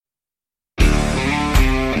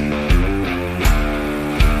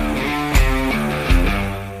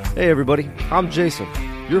Hey everybody, I'm Jason,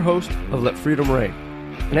 your host of Let Freedom Reign,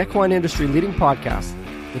 an equine industry leading podcast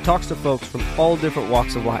that talks to folks from all different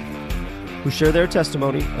walks of life who share their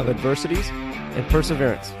testimony of adversities and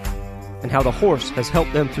perseverance and how the horse has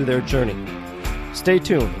helped them through their journey. Stay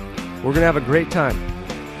tuned. We're going to have a great time.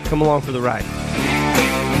 Come along for the ride.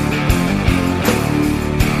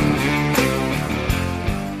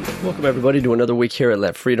 Welcome everybody to another week here at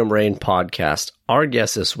Let Freedom Reign podcast. Our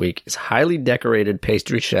guest this week is highly decorated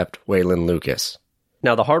pastry chef Waylon Lucas.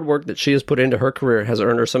 Now, the hard work that she has put into her career has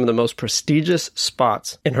earned her some of the most prestigious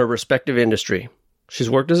spots in her respective industry. She's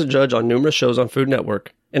worked as a judge on numerous shows on Food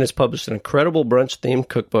Network and has published an incredible brunch-themed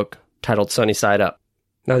cookbook titled Sunny Side Up.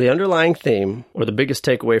 Now, the underlying theme, or the biggest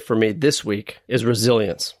takeaway for me this week, is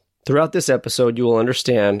resilience. Throughout this episode, you will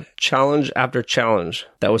understand challenge after challenge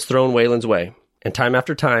that was thrown Waylon's way. And time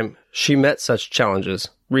after time, she met such challenges,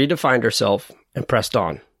 redefined herself, and pressed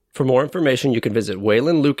on. For more information, you can visit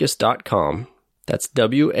waylonlucas.com. That's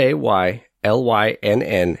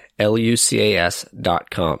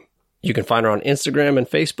WAYLYNNLUCAS.com. You can find her on Instagram and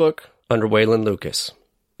Facebook under Waylon Lucas.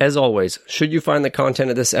 As always, should you find the content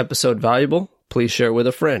of this episode valuable, please share it with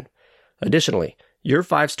a friend. Additionally, your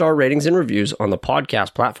 5-star ratings and reviews on the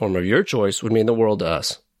podcast platform of your choice would mean the world to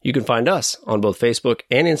us. You can find us on both Facebook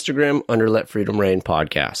and Instagram under Let Freedom Reign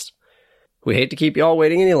Podcast. We hate to keep you all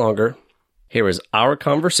waiting any longer. Here is our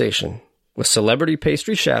conversation with celebrity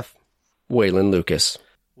pastry chef Waylon Lucas.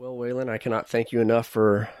 Well, Waylon, I cannot thank you enough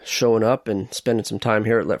for showing up and spending some time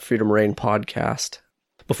here at Let Freedom Reign Podcast.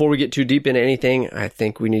 Before we get too deep into anything, I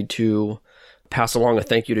think we need to pass along a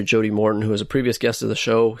thank you to Jody Morton, who was a previous guest of the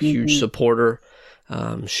show, huge supporter.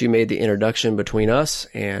 She made the introduction between us,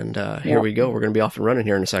 and here we go. We're going to be off and running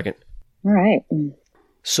here in a second. All right.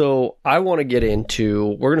 So I want to get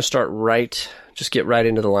into, we're going to start get right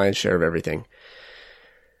into the lion's share of everything.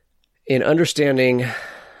 In understanding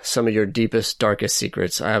some of your deepest, darkest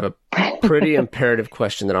secrets, I have a pretty imperative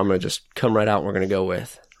question that I'm going to just come right out and we're going to go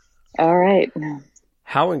with. All right.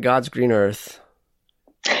 How in God's green earth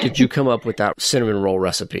did you come up with that cinnamon roll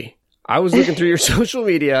recipe? I was looking through your social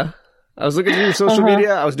media. I was doing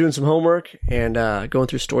some homework and going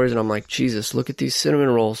through stories, and I'm like, Jesus, look at these cinnamon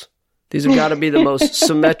rolls. These have got to be the most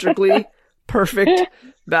symmetrically perfect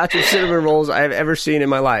batch of cinnamon rolls I have ever seen in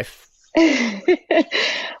my life.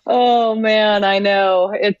 Oh man, I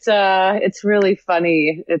know. It's really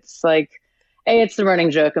funny. It's like, it's the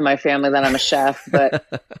running joke in my family that I'm a chef, but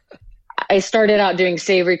I started out doing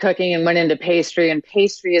savory cooking and went into pastry, and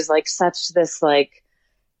pastry is like such this like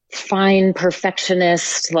fine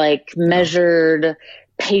perfectionist, like measured,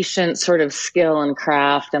 patient sort of skill and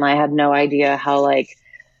craft. And I had no idea how like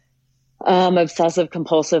obsessive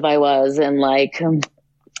compulsive I was and like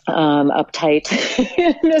uptight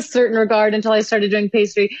in a certain regard until I started doing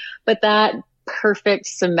pastry. But that perfect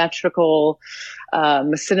symmetrical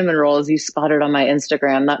cinnamon roll, as you spotted on my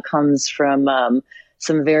Instagram, that comes from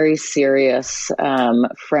some very serious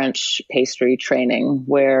French pastry training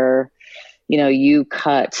where you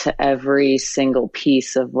cut every single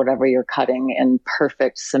piece of whatever you're cutting in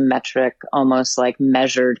perfect, symmetric, almost like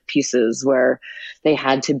measured pieces where they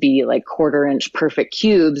had to be like 1/4-inch perfect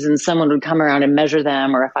cubes, and someone would come around and measure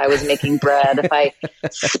them. Or if I was making bread, if I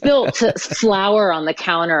spilt flour on the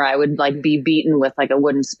counter, I would like be beaten with like a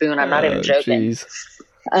wooden spoon. I'm not even joking.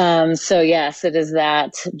 So yes, it is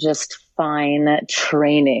that just fine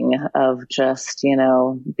training of just,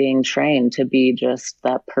 being trained to be just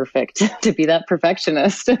that perfect, to be that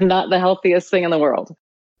perfectionist, and not the healthiest thing in the world.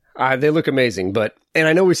 They look amazing, and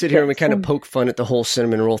I know we sit here and we kind of poke fun at the whole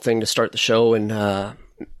cinnamon roll thing to start the show. And I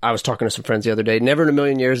was talking to some friends the other day. Never in a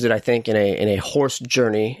million years did I think in a horse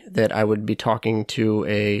journey that I would be talking to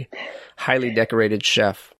a highly decorated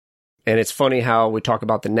chef. And it's funny how we talk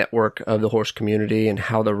about the network of the horse community and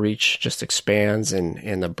how the reach just expands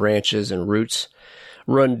and the branches and roots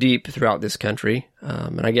run deep throughout this country.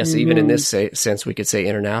 And I guess even in this sense, we could say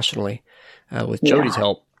internationally, with Jody's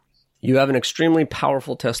help. You have an extremely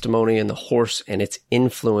powerful testimony in the horse and its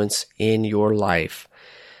influence in your life.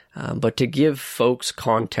 But to give folks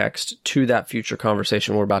context to that future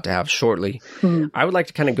conversation we're about to have shortly, I would like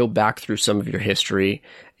to kind of go back through some of your history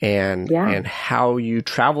and how you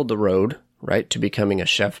traveled the road, right, to becoming a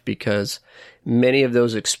chef, because many of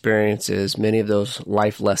those experiences, many of those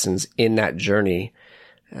life lessons in that journey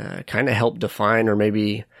kind of help define or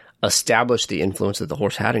maybe establish the influence that the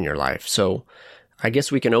horse had in your life. So I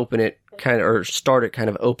guess we can start it kind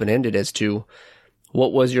of open-ended as to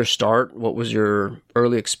what was your start? What was your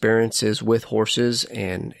early experiences with horses,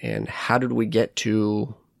 and how did we get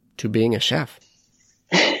to being a chef?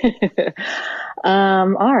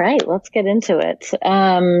 All right, let's get into it.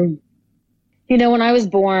 When I was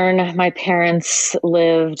born, my parents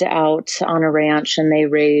lived out on a ranch and they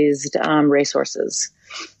raised racehorses.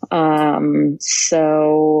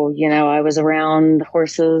 So, I was around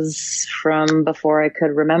horses from before I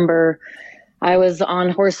could remember. I was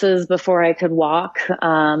on horses before I could walk.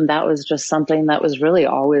 That was just something that was really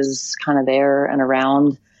always kind of there and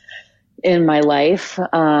around in my life.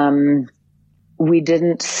 We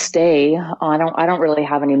didn't stay on, I don't really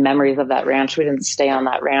have any memories of that ranch. We didn't stay on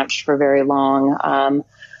that ranch for very long.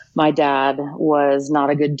 My dad was not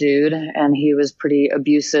a good dude and he was pretty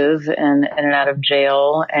abusive and in and out of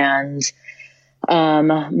jail. And,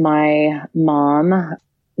 my mom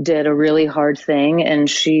did a really hard thing and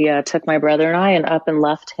she, took my brother and I and up and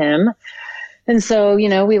left him. And so,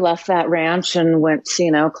 we left that ranch and went,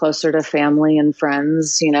 closer to family and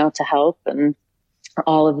friends, to help and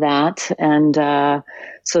all of that. And,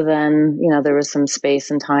 so then, there was some space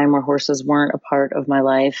and time where horses weren't a part of my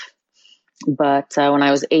life. But, when I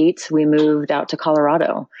was 8, we moved out to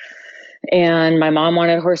Colorado and my mom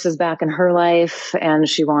wanted horses back in her life and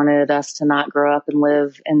she wanted us to not grow up and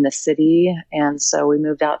live in the city. And so we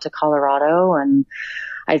moved out to Colorado, and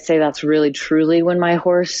I'd say that's really truly when my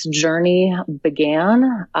horse journey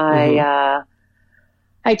began.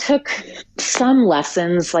 I took some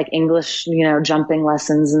lessons like English, jumping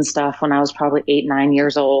lessons and stuff when I was probably 8, 9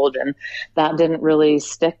 years old. And that didn't really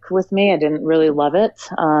stick with me. I didn't really love it.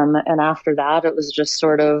 And after that, it was just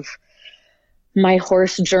sort of my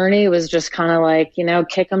horse journey was just kind of like,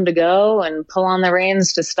 kick them to go and pull on the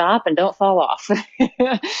reins to stop and don't fall off.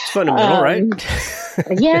 It's fundamental, right?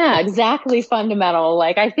 Yeah, exactly. Fundamental.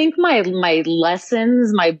 Like, I think my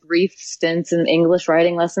lessons, my brief stints in English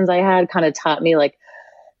writing lessons I had kind of taught me like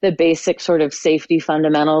the basic sort of safety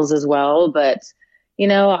fundamentals as well. But,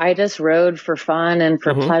 I just rode for fun and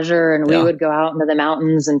for pleasure, and we would go out into the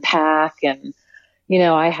mountains and pack. And,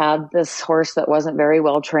 I had this horse that wasn't very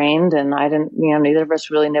well trained, and I didn't, neither of us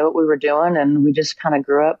really knew what we were doing. And we just kind of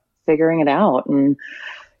grew up figuring it out. And,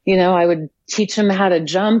 I would teach him how to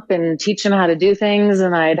jump and teach him how to do things.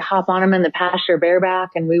 And I'd hop on him in the pasture bareback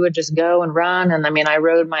and we would just go and run. And I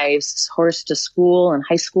rode my horse to school and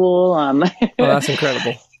high school. Oh, that's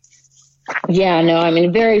incredible. Yeah,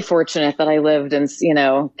 no, very fortunate that I lived in,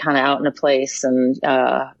 kind of out in a place, and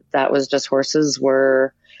that was just horses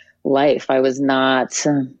were life. I was not,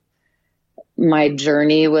 my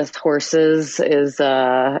journey with horses is,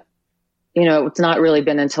 it's not really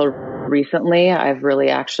been until recently I've really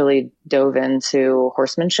actually dove into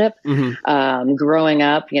horsemanship. Growing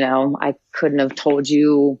up, I couldn't have told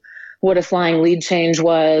you what a flying lead change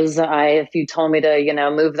was. If you told me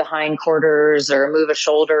to, move the hindquarters or move a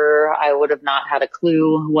shoulder, I would have not had a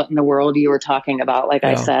clue what in the world you were talking about. Like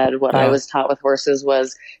I said, what I was taught with horses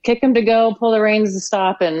was kick them to go, pull the reins to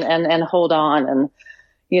stop and hold on. And,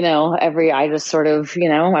 I just sort of,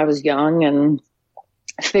 I was young and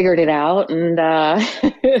figured it out, and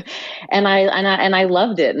and I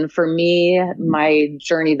loved it. And for me, my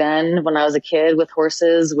journey then when I was a kid with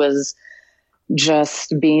horses was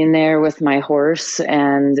just being there with my horse,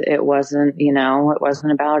 and it wasn't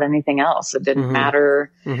about anything else. It didn't matter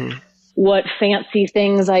what fancy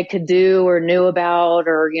things I could do or knew about,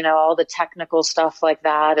 or, all the technical stuff like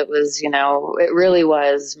that. It was, it really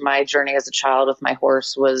was my journey as a child with my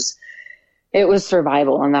horse it was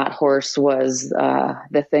survival. And that horse was,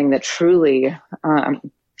 the thing that truly,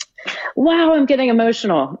 wow, I'm getting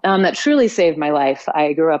emotional. That truly saved my life.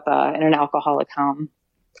 I grew up, in an alcoholic home.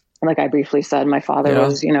 Like I briefly said, my father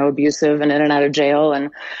was, abusive and in and out of jail,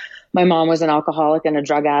 and my mom was an alcoholic and a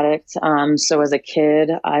drug addict. So as a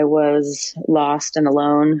kid, I was lost and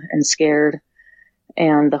alone and scared.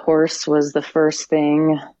 And the horse was the first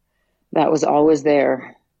thing that was always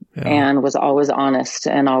there and was always honest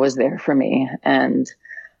and always there for me. And,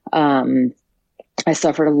 I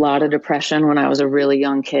suffered a lot of depression when I was a really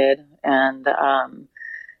young kid, and,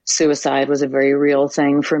 suicide was a very real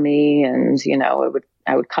thing for me. And,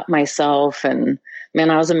 I would cut myself, and man,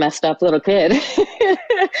 I was a messed up little kid.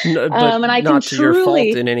 No, but and I not to your fault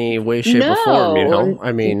in any way, shape, or form,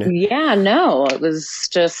 Yeah, no, it was,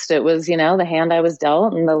 the hand I was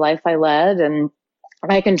dealt and the life I led. And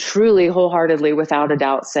I can truly wholeheartedly, without a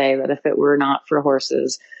doubt, say that if it were not for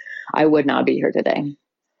horses, I would not be here today.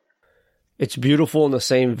 It's beautiful in the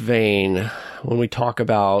same vein when we talk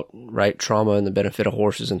about, trauma and the benefit of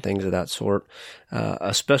horses and things of that sort,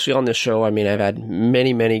 especially on this show. I've had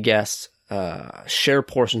many, many guests share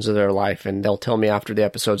portions of their life, and they'll tell me after the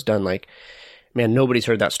episode's done, like, man, nobody's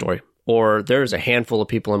heard that story. Or there's a handful of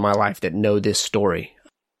people in my life that know this story.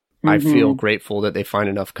 I feel grateful that they find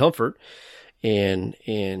enough comfort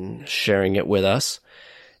in sharing it with us.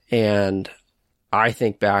 And I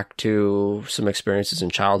think back to some experiences in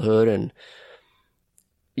childhood, and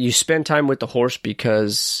you spend time with the horse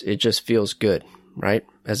because it just feels good, right?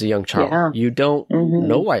 As a young child, you don't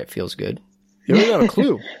know why it feels good. You don't have a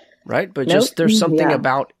clue, right? But just there's something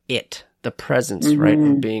about it, the presence, right,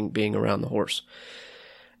 of being around the horse.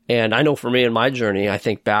 And I know for me in my journey, I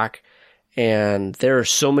think back, and there are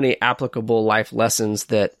so many applicable life lessons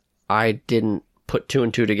that I didn't put two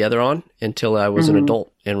and two together on until I was an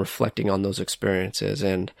adult and reflecting on those experiences.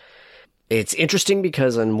 And it's interesting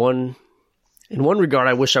because in one regard,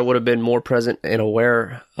 I wish I would have been more present and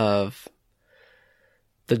aware of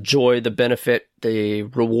the joy, the benefit, the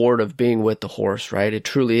reward of being with the horse, right? It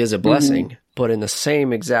truly is a blessing, but in the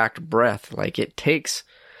same exact breath, like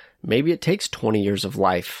maybe it takes 20 years of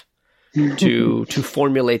life to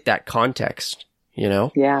formulate that context, you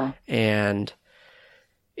know? Yeah. And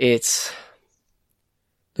it's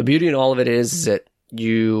the beauty in all of it is that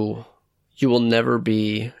you will never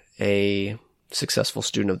be a successful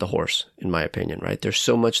student of the horse, in my opinion, right? There's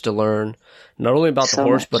so much to learn, not only about the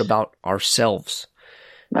horse, but about ourselves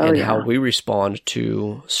and how we respond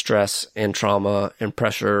to stress and trauma and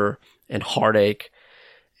pressure and heartache.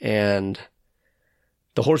 And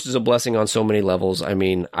the horse is a blessing on so many levels. I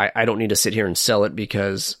mean, I don't need to sit here and sell it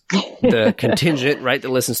because the contingent, right, that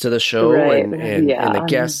listens to the show and the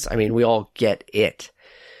guests, I mean, we all get it.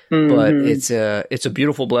 But it's a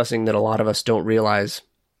beautiful blessing that a lot of us don't realize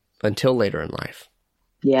until later in life.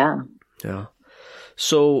 Yeah. Yeah.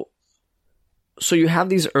 So you have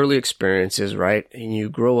these early experiences, right? And you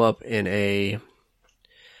grow up in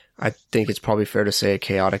I think it's probably fair to say, a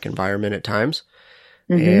chaotic environment at times.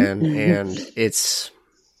 And it's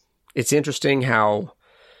interesting how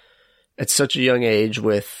at such a young age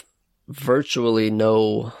with virtually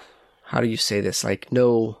no, how do you say this? Like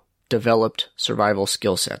no developed survival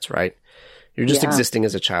skill sets, right? You're just existing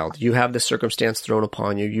as a child. You have this circumstance thrown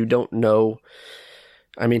upon you. You don't know.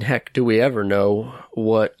 I mean, heck, do we ever know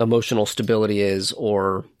what emotional stability is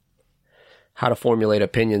or how to formulate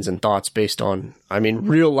opinions and thoughts based on, I mean,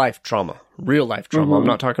 real life trauma. I'm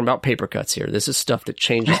not talking about paper cuts here. This is stuff that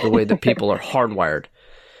changes the way that people are hardwired,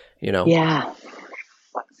 you know? Yeah.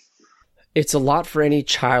 It's a lot for any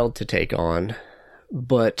child to take on,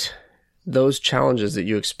 but those challenges that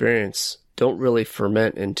you experience don't really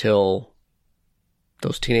ferment until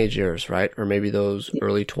those teenage years, right? Or maybe those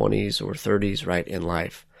early 20s or 30s, right, in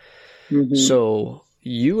life. So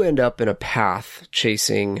you end up in a path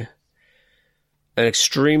chasing an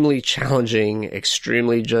extremely challenging,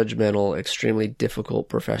 extremely judgmental, extremely difficult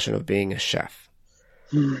profession of being a chef.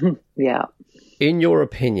 Yeah. In your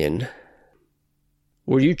opinion,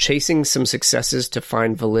 were you chasing some successes to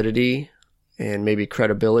find validity and maybe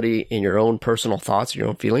credibility in your own personal thoughts, your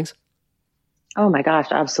own feelings? Oh my gosh,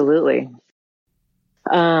 absolutely.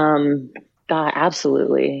 God,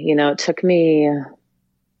 absolutely. You know, it took me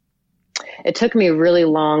a really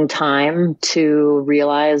long time to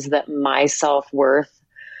realize that my self-worth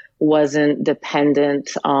wasn't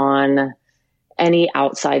dependent on any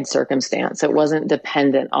outside circumstance. It wasn't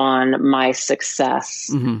dependent on my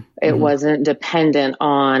success. It wasn't dependent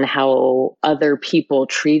on how other people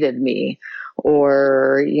treated me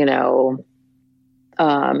or, you know,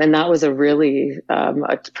 and that was a really,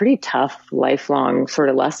 a pretty tough lifelong sort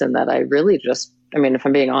of lesson that I really just, I mean, if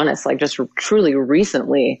I'm being honest, like just truly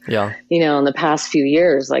recently, you know, in the past few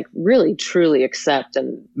years, like really truly accept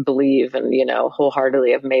and believe and, you know,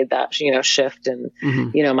 wholeheartedly have made that, you know, shift and,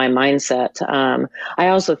 you know, my mindset. I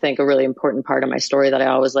also think a really important part of my story that I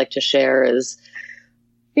always like to share is,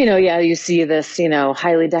 you know, you see this, you know,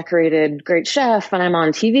 highly decorated, great chef and I'm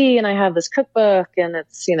on TV and I have this cookbook and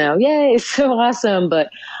it's, you know, yay, it's so awesome. But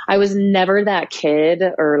I was never that kid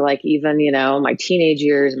or like even, you know, my teenage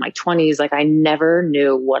years, my 20s, like I never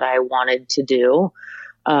knew what I wanted to do.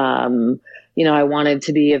 You know, I wanted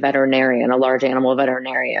to be a veterinarian, a large animal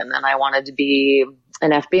veterinarian, and I wanted to be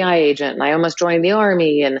an FBI agent and I almost joined the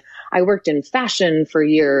army and I worked in fashion for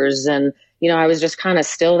years and you know, I was just kind of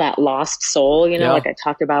still that lost soul, you know, like I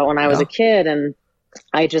talked about when I was a kid and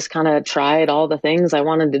I just kind of tried all the things I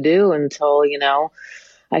wanted to do until, you know,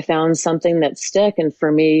 I found something that stick. And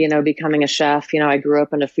for me, you know, becoming a chef, you know, I grew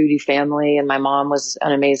up in a foodie family and my mom was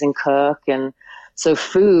an amazing cook. And so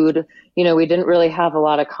food, you know, we didn't really have a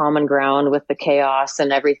lot of common ground with the chaos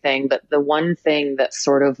and everything. But the one thing that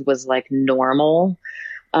sort of was like normal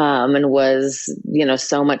and was, you know,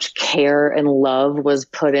 so much care and love was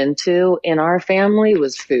put into in our family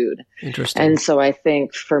was food. Interesting. And so I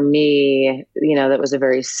think for me, you know, that was a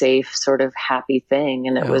very safe sort of happy thing.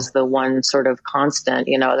 And it was the one sort of constant,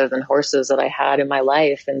 you know, other than horses that I had in my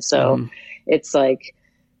life. And so it's like,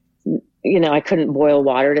 I couldn't boil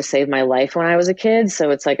water to save my life when I was a kid.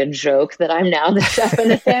 So it's like a joke that I'm now the chef in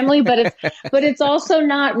the family, but it's also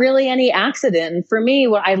not really any accident. And for me,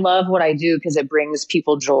 I love what I do because it brings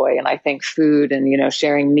people joy. And I think food and,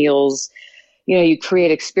 sharing meals, you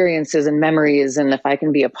create experiences and memories. And if I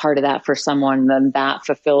can be a part of that for someone, then that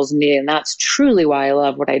fulfills me. And that's truly why I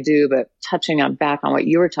love what I do. But touching back on what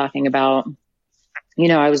you were talking about,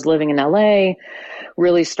 I was living in LA,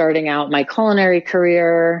 really starting out my culinary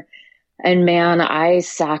career. And man, I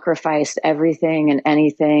sacrificed everything and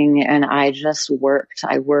anything. And I just worked.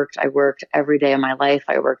 I worked every day of my life.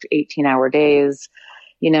 I worked 18-hour days.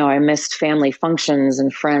 I missed family functions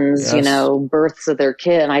and friends, Yes. Births of their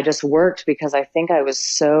kid. And I just worked because I think I was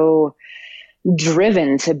so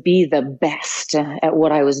driven to be the best at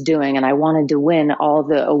what I was doing. And I wanted to win all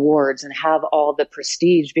the awards and have all the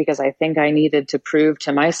prestige because I think I needed to prove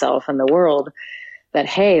to myself and the world that,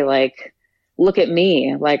 hey, like, look at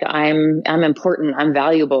me, like I'm important, I'm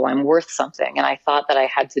valuable, I'm worth something. And I thought that I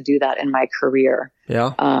had to do that in my career.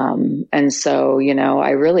 Yeah. And so, I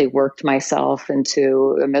really worked myself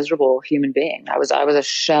into a miserable human being. I was a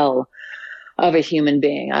shell of a human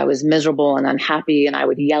being. I was miserable and unhappy, and I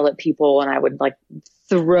would yell at people, and I would like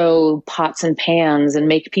throw pots and pans and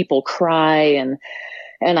make people cry.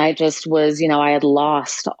 And I just was, I had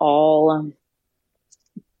lost all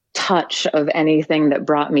touch of anything that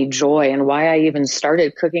brought me joy and why I even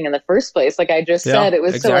started cooking in the first place. Like I just said, it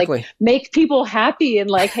was exactly. to like make people happy and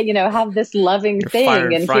like, have this loving thing.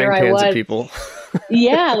 And here I was. At people.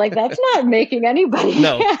 Yeah, like that's not making anybody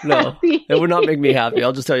happy. It would not make me happy.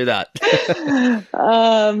 I'll just tell you that.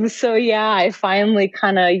 So yeah, I finally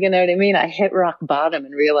kind of, I hit rock bottom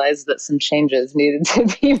and realized that some changes needed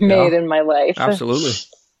to be made in my life. Absolutely.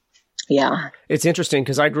 Yeah. It's interesting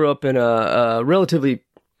because I grew up in a relatively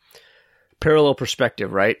parallel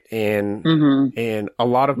perspective, right? And a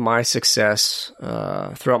lot of my success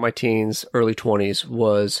throughout my teens, early 20s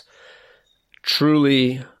was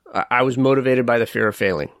truly, I was motivated by the fear of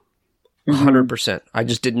failing. 100%. I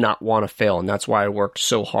just did not want to fail. And that's why I worked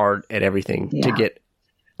so hard at everything to get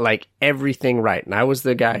like everything right. And I was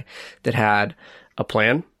the guy that had a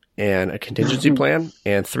plan and a contingency plan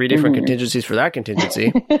and 3 different contingencies for that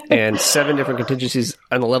contingency and 7 different contingencies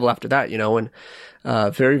on the level after that, and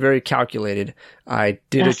very, very calculated. I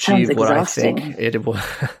did achieve what I think it was.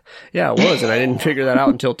 Yeah, it was. And I didn't figure that out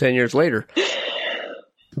until 10 years later.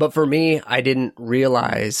 But for me, I didn't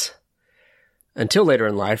realize until later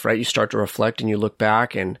in life, right? You start to reflect and you look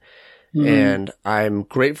back and I'm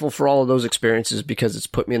grateful for all of those experiences because it's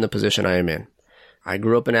put me in the position I am in. I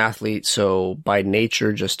grew up an athlete, so by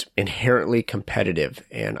nature, just inherently competitive.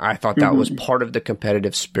 And I thought that was part of the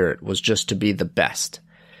competitive spirit, was just to be the best.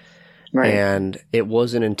 Right. And it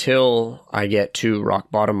wasn't until I get to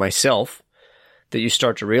rock bottom myself that you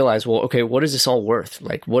start to realize, well, okay, what is this all worth?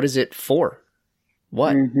 Like, what is it for?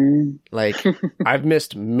 What? Like, I've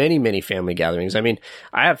missed many, many family gatherings. I mean,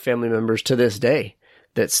 I have family members to this day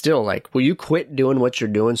that still like, will you quit doing what you're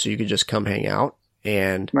doing so you could just come hang out?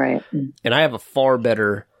 And I have a far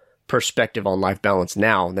better perspective on life balance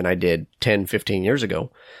now than I did 10, 15 years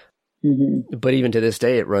ago. But even to this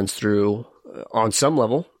day, it runs through on some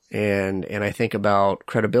level. And I think about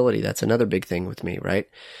credibility. That's another big thing with me, right?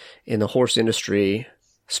 In the horse industry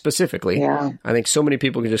specifically, I think so many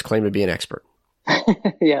people can just claim to be an expert.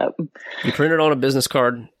 You print it on a business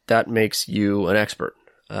card, that makes you an expert.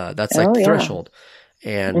 That's like the threshold.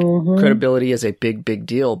 And credibility is a big, big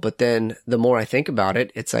deal. But then the more I think about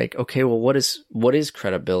it, it's like, okay, well, what is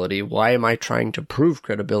credibility? Why am I trying to prove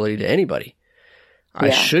credibility to anybody? I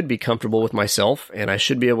should be comfortable with myself and I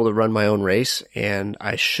should be able to run my own race, and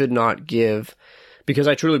I should not give, because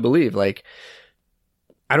I truly believe, like,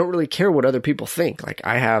 I don't really care what other people think. Like,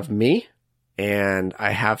 I have me and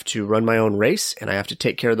I have to run my own race and I have to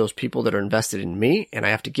take care of those people that are invested in me, and I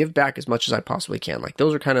have to give back as much as I possibly can. Like,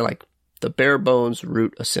 those are kind of like the bare bones,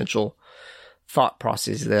 root, essential thought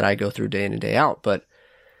processes that I go through day in and day out. But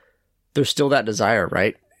there's still that desire,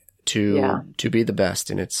 right? To be the best.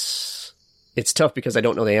 And it's tough because I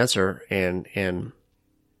don't know the answer. And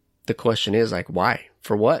the question is like, why?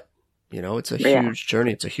 For what? It's a huge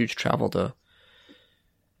journey. It's a huge travel to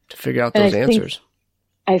figure out those answers.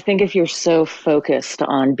 I think if you're so focused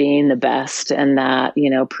on being the best and that,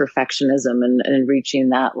 perfectionism and reaching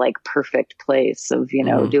that like perfect place of,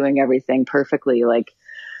 doing everything perfectly, like,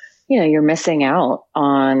 you're missing out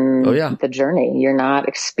on the journey. You're not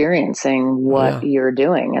experiencing what you're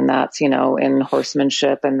doing. And that's, in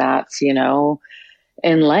horsemanship, and that's, in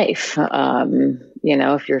life.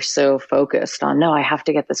 If you're so focused on, no, I have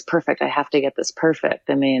to get this perfect. I have to get this perfect.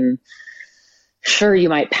 I mean, sure, you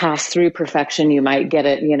might pass through perfection. You might get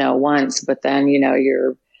it, once, but then,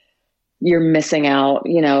 you're missing out,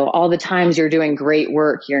 all the times you're doing great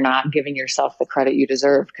work. You're not giving yourself the credit you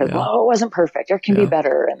deserve because, it wasn't perfect. It can be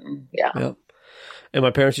better. And And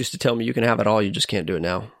my parents used to tell me, you can have it all. You just can't do it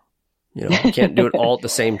now. You can't do it all at the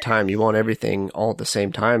same time. You want everything all at the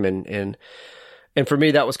same time. And for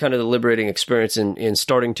me, that was kind of the liberating experience in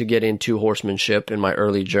starting to get into horsemanship in my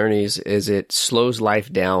early journeys, is it slows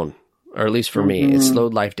life down, or at least for me, it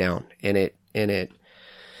slowed life down, and it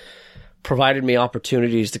provided me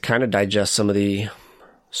opportunities to kind of digest some of the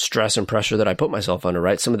stress and pressure that I put myself under,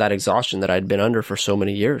 right? Some of that exhaustion that I'd been under for so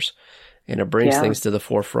many years. And it brings things to the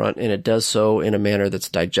forefront, and it does so in a manner that's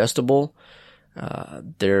digestible.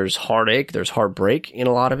 There's heartache, there's heartbreak in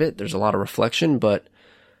a lot of it. There's a lot of reflection, but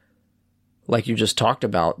like you just talked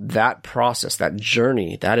about, that process, that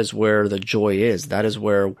journey, that is where the joy is. That is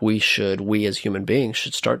where we as human beings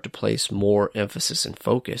should start to place more emphasis and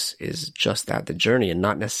focus, is just that, the journey, and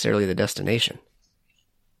not necessarily the destination.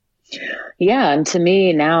 Yeah. And to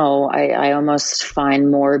me now, I almost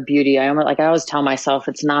find more beauty. I always tell myself,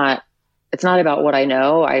 it's not about what I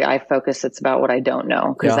know. I focus, it's about what I don't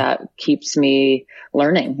know, because that keeps me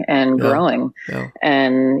learning and growing. Yeah.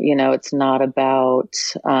 And,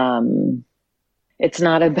 it's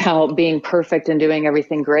not about being perfect and doing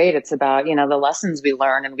everything great. It's about, the lessons we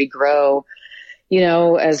learn and we grow,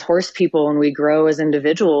 as horse people, and we grow as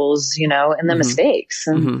individuals, in the mistakes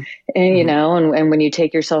and when you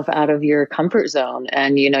take yourself out of your comfort zone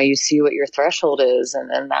and, you see what your threshold is.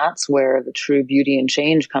 And that's where the true beauty and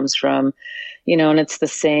change comes from, and it's the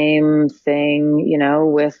same thing,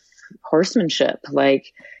 with horsemanship.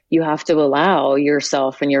 Like, you have to allow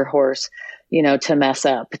yourself and your horse, to mess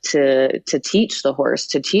up, to teach the horse,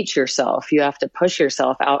 to teach yourself. You have to push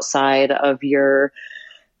yourself outside of your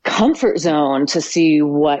comfort zone to see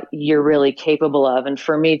what you're really capable of. And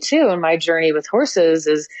for me too, in my journey with horses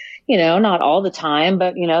is, not all the time,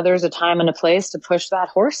 but there's a time and a place to push that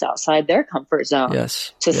horse outside their comfort zone.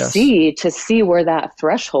 Yes. To see where that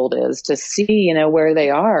threshold is, to see, where they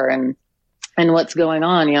are and what's going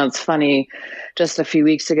on. It's funny. Just a few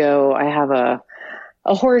weeks ago, I have a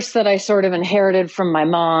horse that I sort of inherited from my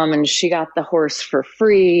mom, and she got the horse for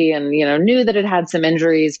free and, knew that it had some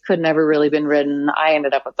injuries, could never really been ridden. I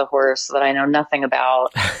ended up with the horse that I know nothing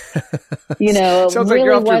about. Sounds really like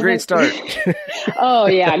you're off to a great start. Oh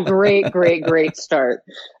yeah. Great start.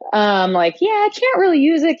 I can't really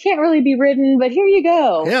use it, can't really be ridden, but here you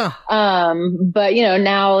go. Yeah. But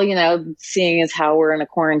now, seeing as how we're in a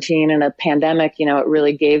quarantine and a pandemic, it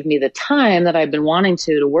really gave me the time that I've been wanting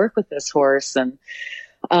to work with this horse and,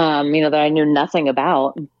 that I knew nothing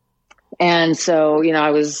about. And so,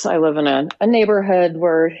 I live in a neighborhood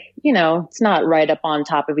where, it's not right up on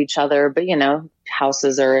top of each other, but,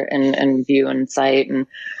 houses are in view and sight. And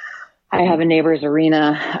I have a neighbor's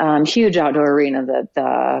arena, huge outdoor arena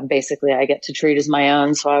that basically I get to treat as my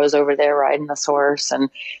own. So I was over there riding this horse, and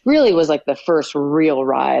really was like the first real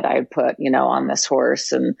ride I'd put, on this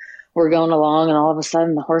horse. And we're going along, and all of a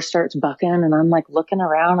sudden the horse starts bucking, and I'm like looking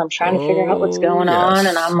around. I'm trying to figure out what's going on.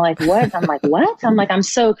 And I'm like, what? I'm like, what? I'm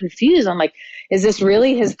so confused. I'm like, is this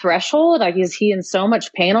really his threshold? Like, is he in so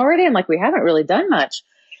much pain already? I'm like, we haven't really done much.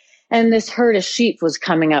 And this herd of sheep was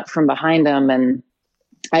coming up from behind him, and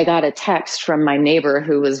I got a text from my neighbor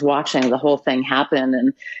who was watching the whole thing happen.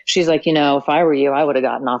 And she's like, if I were you, I would have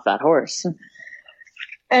gotten off that horse.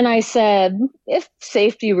 And I said, if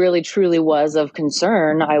safety really truly was of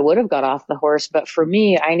concern, I would have got off the horse. But for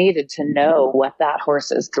me, I needed to know what that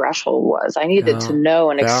horse's threshold was. I needed to know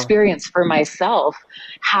and experience for myself,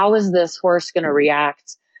 how is this horse going to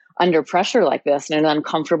react under pressure like this in an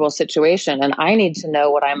uncomfortable situation? And I need to know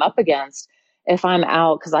what I'm up against if I'm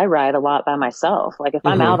out, because I ride a lot by myself. Like, if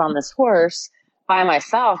I'm out on this horse by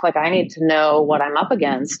myself, like, I need to know what I'm up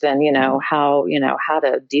against and, how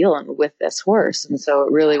to deal with this horse. And so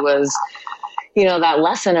it really was, that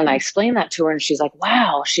lesson. And I explained that to her, and she's like,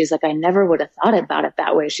 wow. She's like, I never would have thought about it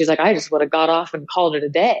that way. She's like, I just would have got off and called it a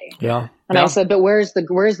day. Yeah. And I said, but where's the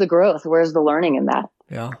growth? Where's the learning in that?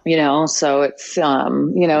 Yeah. So it's,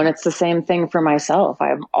 and it's the same thing for myself.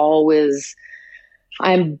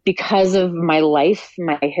 Because of my life,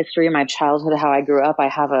 my history, my childhood, how I grew up, I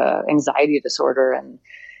have a anxiety disorder. And,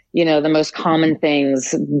 the most common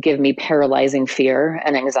things give me paralyzing fear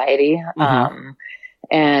and anxiety.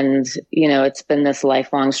 And, it's been this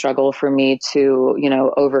lifelong struggle for me to,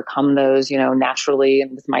 overcome those, naturally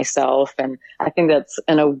and with myself. And I think that's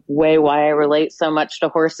in a way why I relate so much to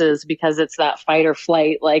horses, because it's that fight or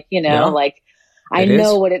flight, like, like, I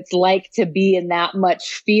know what it's like to be in that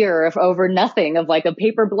much fear of over nothing, of like a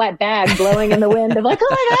paper bag blowing in the wind of like, oh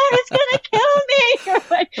my God, it's going to kill me.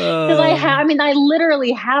 Because I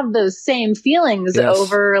literally have those same feelings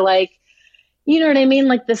over like, you know what I mean?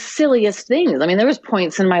 Like the silliest things. I mean, there was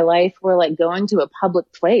points in my life where like going to a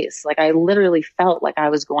public place, like I literally felt like I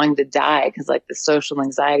was going to die because like the social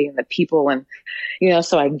anxiety and the people and, you know,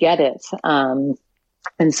 so I get it.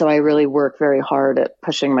 And so I really work very hard at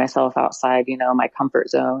pushing myself outside, you know, my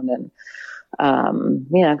comfort zone and,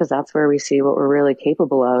 because that's where we see what we're really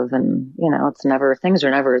capable of. And, you know, things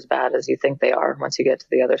are never as bad as you think they are once you get to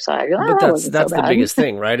the other side. You're like, but that's the biggest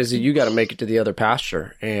thing, right? Is that you got to make it to the other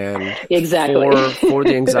pasture. And exactly for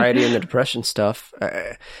the anxiety and the depression stuff.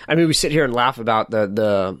 I mean, we sit here and laugh about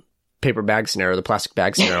the paper bag scenario, the plastic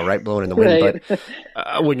bag scenario, right? Blowing in the wind. Right.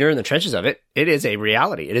 But when you're in the trenches of it, it is a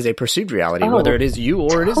reality. It is a perceived reality, whether it is you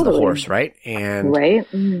or it is the horse, right?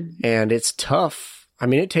 And it's tough. I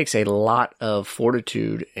mean, it takes a lot of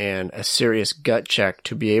fortitude and a serious gut check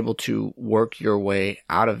to be able to work your way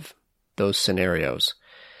out of those scenarios.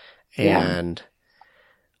 And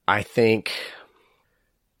I think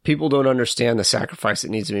people don't understand the sacrifice that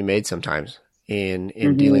needs to be made sometimes in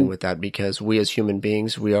dealing with that, because we as human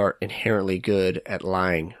beings, we are inherently good at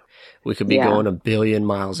lying. We could be going 1 billion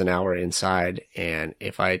miles an hour inside. And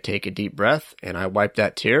if I take a deep breath and I wipe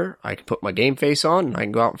that tear, I can put my game face on and I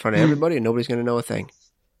can go out in front of everybody and nobody's going to know a thing.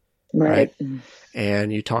 Right.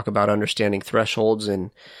 And you talk about understanding thresholds and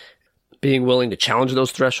being willing to challenge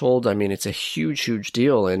those thresholds. I mean, it's a huge, huge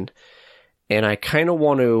deal. And I kind of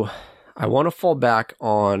want to fall back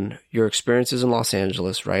on your experiences in Los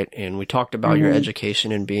Angeles, right? And we talked about your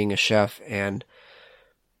education and being a chef, and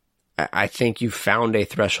I think you found a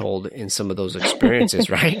threshold in some of those experiences,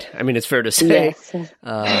 right? I mean, it's fair to say.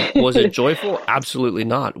 Yes. Was it joyful? Absolutely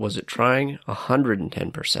not. Was it trying?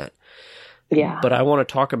 110%. Yeah. But I want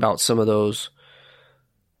to talk about some of those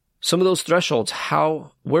thresholds,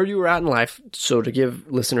 where you were at in life. So to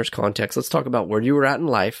give listeners context, let's talk about where you were at in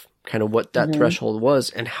life, kind of what that threshold was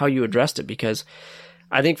and how you addressed it. Because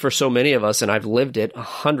I think for so many of us, and I've lived it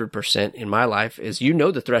 100% in my life, is, you know,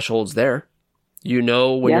 the threshold's there. You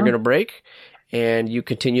know when you're going to break, and you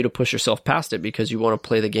continue to push yourself past it because you want to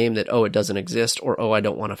play the game that, it doesn't exist, or, I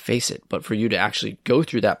don't want to face it. But for you to actually go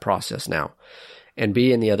through that process now and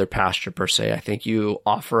be in the other pasture, per se, I think you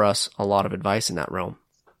offer us a lot of advice in that realm.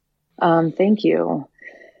 Thank you.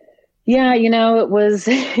 Yeah, you know, it was,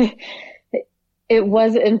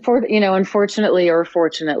 unfortunately or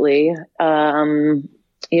fortunately,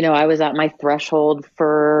 you know, I was at my threshold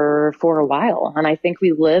for a while. And I think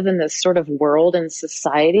we live in this sort of world and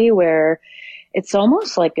society where it's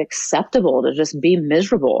almost like acceptable to just be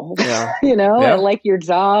miserable, at like your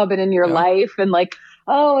job and in your life. And like,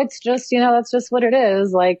 it's just, that's just what it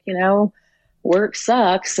is. Like, work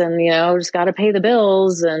sucks and, just got to pay the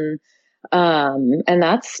bills. And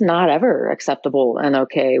that's not ever acceptable and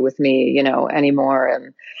okay with me, anymore.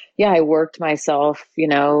 And I worked myself,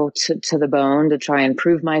 to the bone to try and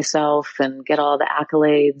prove myself and get all the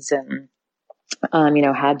accolades and,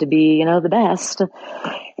 had to be, the best.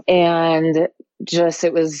 And just,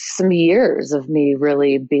 it was some years of me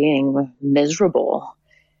really being miserable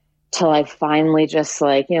till I finally just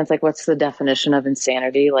like, it's like, what's the definition of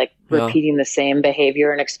insanity? Like repeating the same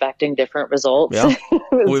behavior and expecting different results. Yeah.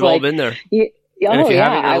 We've all been there. And if you haven't, you're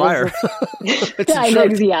a liar. I know,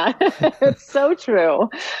 it's so true.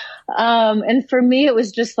 And for me, it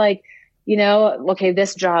was just like, okay,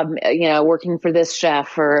 this job, working for this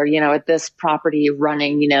chef or, at this property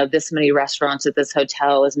running, this many restaurants at this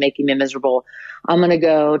hotel is making me miserable. I'm going to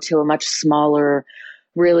go to a much smaller,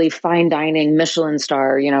 really fine dining Michelin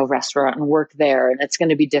star, restaurant and work there. And it's going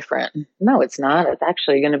to be different. No, it's not. It's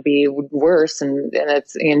actually going to be worse. And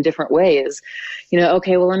it's in different ways,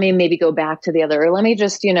 okay, well, let me maybe go back to the other, or let me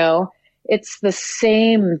just, it's the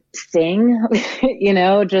same thing,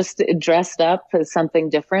 just dressed up as something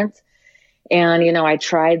different. And, I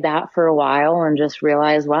tried that for a while and just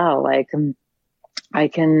realized, wow, like I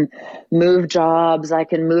can move jobs, I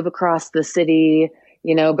can move across the city,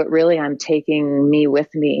 but really I'm taking me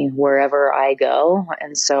with me wherever I go.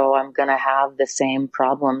 And so I'm going to have the same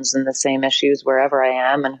problems and the same issues wherever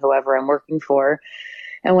I am and whoever I'm working for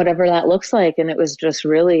and whatever that looks like. And it was just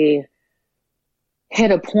really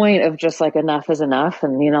hit a point of just like enough is enough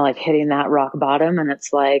and, like hitting that rock bottom. And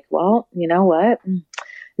it's like, well, you know what?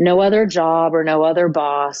 No other job or no other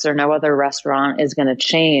boss or no other restaurant is going to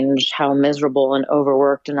change how miserable and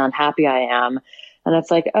overworked and unhappy I am. And it's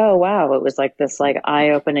like, oh, wow. It was like this like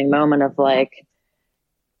eye-opening moment of like,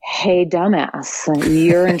 hey, dumbass,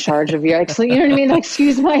 you're in charge of your, you know what I mean? Like,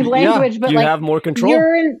 excuse my language, but you like, have more control.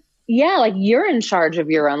 yeah, like you're in charge of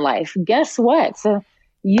your own life. Guess what? So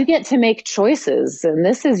you get to make choices, and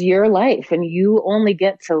this is your life, and you only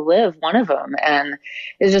get to live one of them. And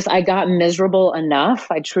it's just, I got miserable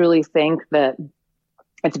enough. I truly think that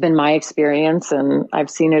it's been my experience, and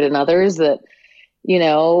I've seen it in others, that, you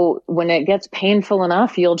know, when it gets painful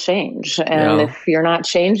enough, you'll change. And if you're not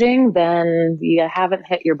changing, then you haven't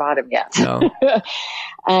hit your bottom yet. No.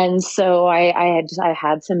 And so I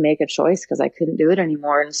had to make a choice because I couldn't do it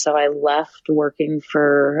anymore. And so I left working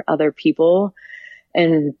for other people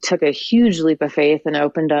and took a huge leap of faith and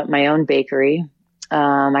opened up my own bakery.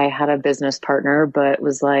 I had a business partner, but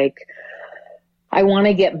was like, I want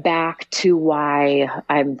to get back to why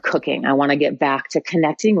I'm cooking. I want to get back to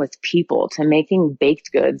connecting with people, to making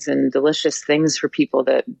baked goods and delicious things for people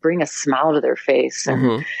that bring a smile to their face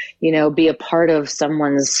and, you know, be a part of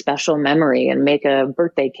someone's special memory and make a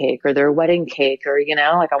birthday cake or their wedding cake, or, you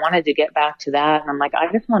know, like I wanted to get back to that. And I'm like,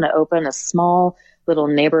 I just want to open a small little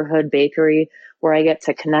neighborhood bakery where I get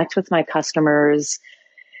to connect with my customers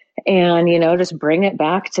and, you know, just bring it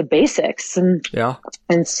back to basics. And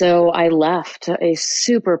so I left a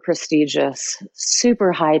super prestigious,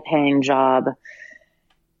 super high paying job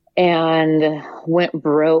and went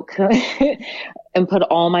broke and put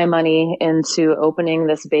all my money into opening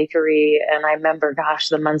this bakery. And I remember, gosh,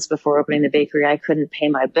 the months before opening the bakery, I couldn't pay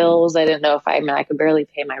my bills. I didn't know if I could barely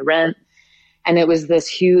pay my rent. And it was this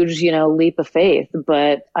huge, you know, leap of faith.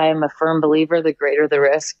 But I am a firm believer, the greater the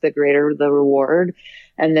risk, the greater the reward.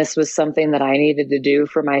 And this was something that I needed to do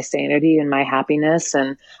for my sanity and my happiness.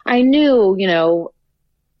 And I knew, you know,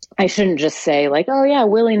 I shouldn't just say like, oh yeah,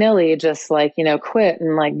 willy-nilly, just like, you know, quit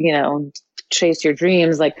and like, you know, chase your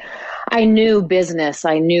dreams. Like I knew business,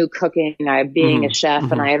 I knew cooking, being a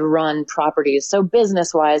chef, and I had run properties. So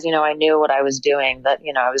business wise, you know, I knew what I was doing, that,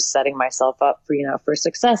 you know, I was setting myself up for, you know, for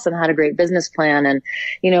success, and had a great business plan. And,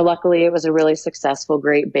 you know, luckily it was a really successful,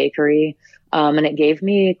 great bakery. And it gave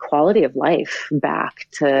me quality of life back,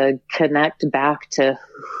 to connect back to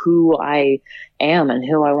who I am and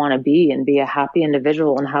who I want to be, and be a happy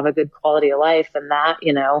individual and have a good quality of life. And that,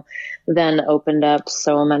 you know, then opened up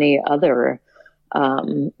so many other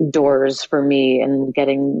doors for me, and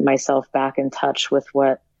getting myself back in touch with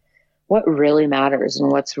what really matters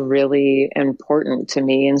and what's really important to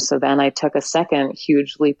me. And so then I took a second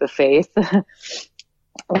huge leap of faith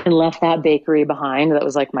and left that bakery behind. That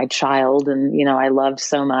was like my child, and, you know, I loved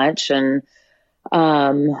so much. And,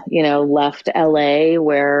 you know, left LA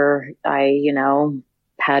where I, you know,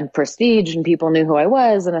 had prestige and people knew who I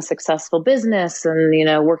was, and a successful business, and, you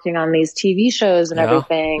know, working on these TV shows and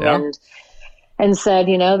everything. And said,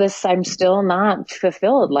 you know, I'm still not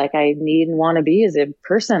fulfilled like I need and want to be as a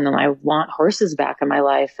person. And I want horses back in my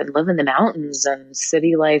life and live in the mountains. And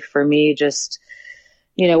city life for me, just,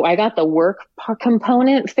 you know, I got the work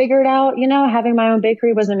component figured out. You know, having my own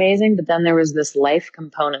bakery was amazing, but then there was this life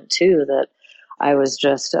component too, that I was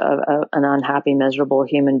just an unhappy, miserable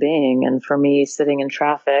human being. And for me, sitting in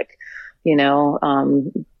traffic, you know,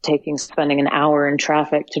 spending an hour in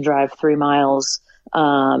traffic to drive 3 miles,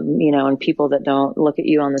 you know, and people that don't look at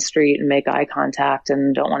you on the street and make eye contact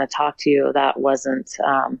and don't want to talk to you, that wasn't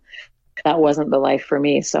the life for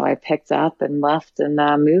me. So I picked up and left and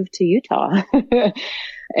moved to Utah.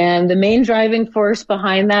 And the main driving force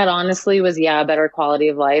behind that, honestly, was, better quality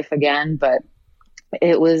of life again. But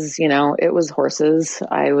it was, you know, it was horses.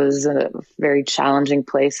 I was in a very challenging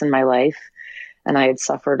place in my life, and I had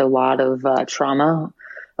suffered a lot of trauma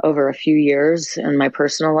over a few years in my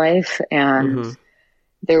personal life. And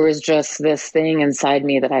there was just this thing inside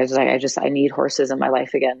me that I was like, I need horses in my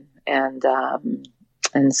life again. And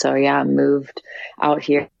so, moved out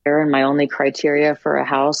here, and my only criteria for a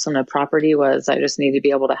house and a property was I just need to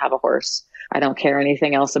be able to have a horse. I don't care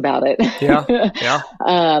anything else about it.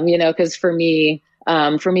 You know, cause for me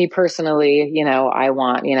personally, you know, I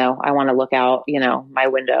want to look out, you know, my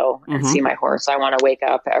window and see my horse. I want to wake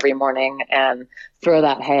up every morning and throw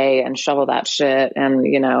that hay and shovel that shit. And,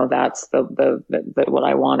 you know, that's the what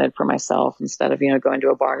I wanted for myself, instead of, you know, going to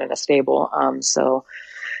a barn and a stable. So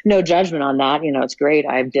no judgment on that. You know, it's great.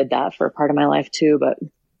 I did that for a part of my life too, but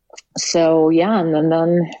so, and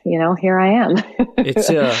then, you know, here I am.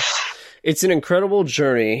 It's an incredible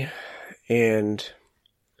journey, and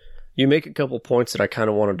you make a couple points that I kind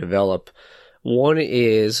of want to develop. One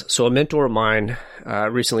is, so a mentor of mine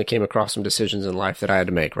recently came across some decisions in life that I had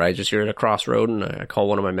to make, right? Just you're at a crossroad, and I call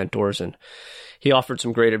one of my mentors, and he offered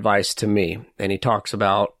some great advice to me. And he talks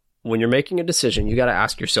about, when you're making a decision, you got to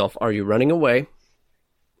ask yourself, are you running away?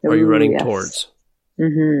 Or are you running towards?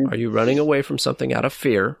 Are you running away from something out of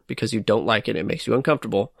fear because you don't like it, it makes you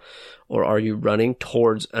uncomfortable? Or are you running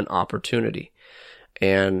towards an opportunity?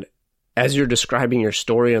 And as you're describing your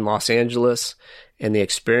story in Los Angeles and the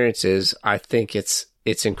experiences, I think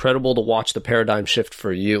it's incredible to watch the paradigm shift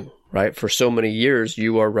for you, right? For so many years,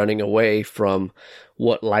 you are running away from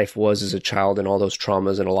what life was as a child and all those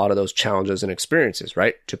traumas and a lot of those challenges and experiences,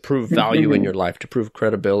 right? To prove value in your life, to prove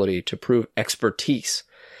credibility, to prove expertise,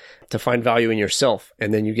 to find value in yourself.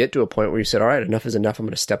 And then you get to a point where you said, all right, enough is enough. I'm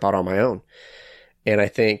going to step out on my own. And I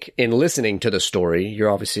think in listening to the story, you're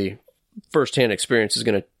obviously firsthand experience is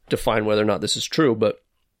going to define whether or not this is true. But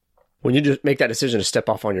when you just make that decision to step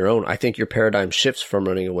off on your own, I think your paradigm shifts from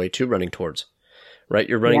running away to running towards, right?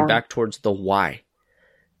 You're running back towards the why.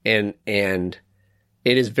 And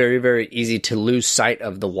it is very, very easy to lose sight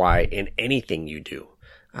of the why in anything you do.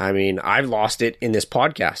 I mean, I've lost it in this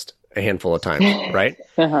podcast a handful of times, right?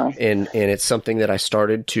 And it's something that I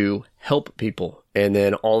started to help people. And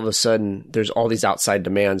then all of a sudden there's all these outside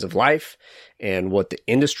demands of life and what the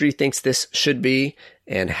industry thinks this should be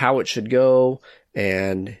and how it should go.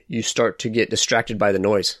 And you start to get distracted by the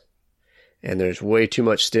noise and there's way too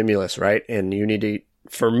much stimulus, right? And you need to,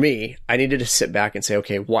 for me, I needed to sit back and say,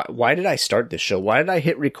 okay, why did I start this show? Why did I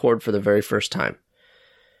hit record for the very first time?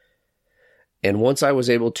 And once I was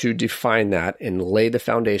able to define that and lay the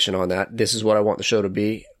foundation on that, this is what I want the show to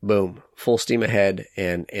be, boom, full steam ahead,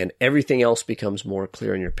 and everything else becomes more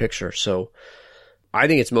clear in your picture. So I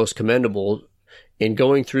think it's most commendable in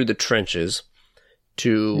going through the trenches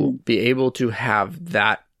to be able to have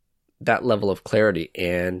that level of clarity.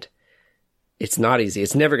 And it's not easy.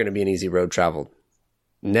 It's never going to be an easy road traveled.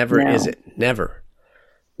 Never is it. Never.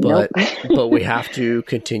 But but we have to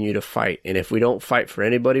continue to fight. And if we don't fight for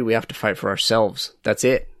anybody, we have to fight for ourselves. That's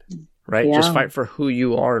it. Right? Yeah. Just fight for who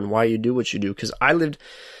you are and why you do what you do. Because I lived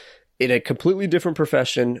in a completely different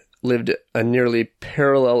profession, lived a nearly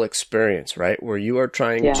parallel experience, right? Where you are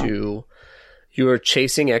trying to, you are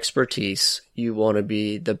chasing expertise. You want to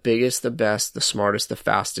be the biggest, the best, the smartest, the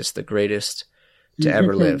fastest, the greatest to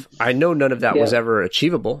ever live. I know none of that was ever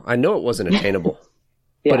achievable. I know it wasn't attainable,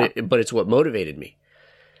 but it's what motivated me.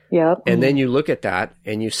 Yep. And then you look at that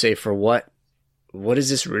and you say, for what is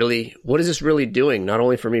this really doing? Not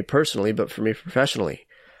only for me personally, but for me professionally.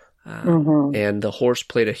 And the horse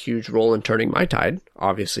played a huge role in turning my tide.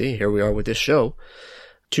 Obviously, here we are with this show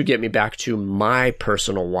to get me back to my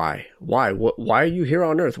personal why. Why are you here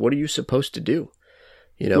on earth? What are you supposed to do?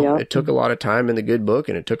 You know, it took a lot of time in the good book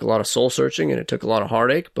and it took a lot of soul searching and it took a lot of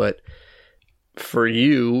heartache, but for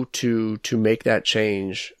you to make that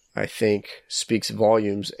change, I think speaks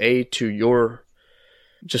volumes, to your,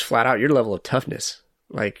 just flat out, your level of toughness.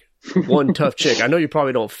 Like, one tough chick. I know you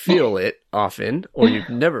probably don't feel it often, or you've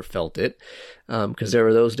never felt it, because there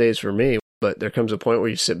were those days for me, but there comes a point where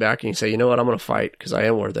you sit back and you say, you know what, I'm going to fight because I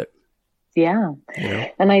am worth it. Yeah. You know?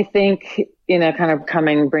 And I think, kind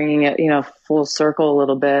of bringing it, full circle a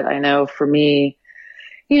little bit. I know for me,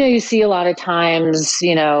 you see a lot of times,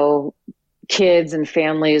 kids and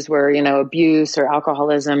families where, abuse or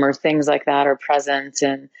alcoholism or things like that are present.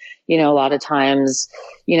 And, a lot of times,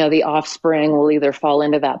 the offspring will either fall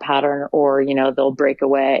into that pattern or, they'll break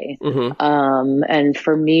away. And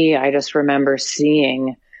for me, I just remember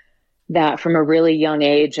seeing that from a really young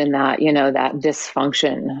age and that, that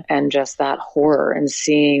dysfunction and just that horror and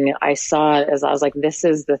I saw it as I was like, this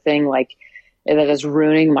is the thing like that is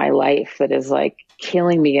ruining my life, that is like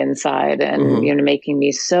killing me inside and, making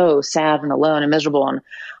me so sad and alone and miserable. And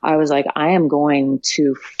I was like, I am going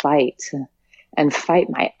to fight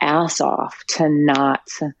my ass off to not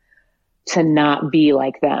be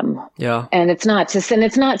like them. Yeah. And it's not to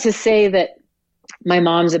say that my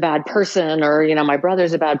mom's a bad person or, my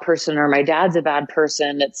brother's a bad person or my dad's a bad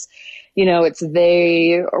person. It's, it's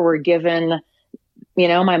they were given,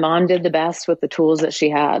 my mom did the best with the tools that she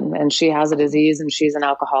had, and she has a disease and she's an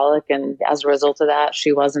alcoholic. And as a result of that,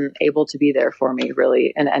 she wasn't able to be there for me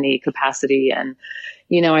really in any capacity. And,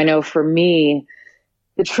 I know for me,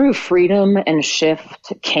 the true freedom and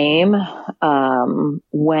shift came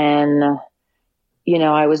when,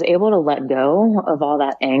 I was able to let go of all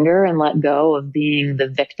that anger and let go of being the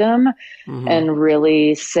victim and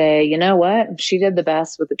really say, you know what, she did the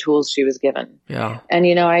best with the tools she was given. Yeah. And,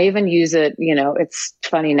 I even use it, it's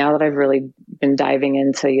funny now that I've really been diving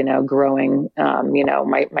into, growing,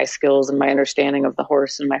 my skills and my understanding of the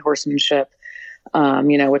horse and my horsemanship,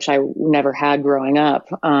 which I never had growing up.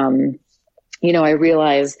 I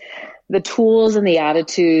realize the tools and the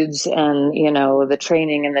attitudes and, the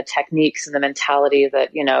training and the techniques and the mentality that,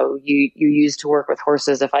 you use to work with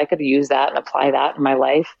horses. If I could use that and apply that in my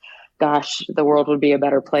life, gosh, the world would be a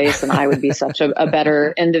better place and I would be such a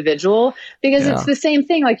better individual, because it's the same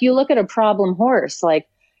thing. Like you look at a problem horse, like,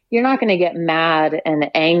 you're not going to get mad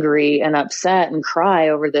and angry and upset and cry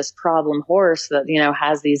over this problem horse that, you know,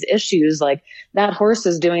 has these issues. Like, that horse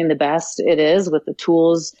is doing the best it is with the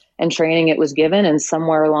tools and training it was given. And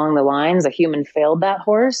somewhere along the lines, a human failed that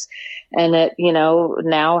horse, and it, you know,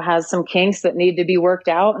 now has some kinks that need to be worked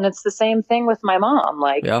out. And it's the same thing with my mom.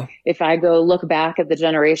 Like, if I go look back at the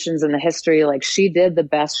generations in the history, like, she did the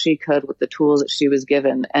best she could with the tools that she was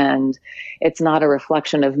given. And it's not a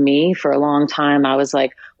reflection of me. For a long time, I was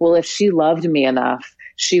like, well, if she loved me enough,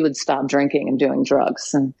 she would stop drinking and doing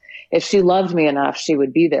drugs. And if she loved me enough, she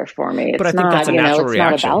would be there for me. But I think that's a natural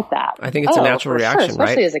reaction. Not about that. I think it's a natural reaction, sure,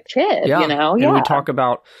 especially as a kid, you know? And we talk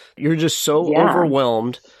about, you're just so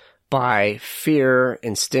overwhelmed by fear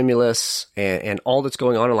and stimulus and all that's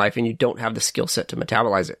going on in life, and you don't have the skill set to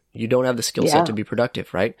metabolize it. You don't have the skill set to be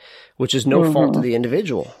productive, right? Which is no fault of the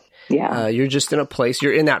individual. Yeah. You're just in a place,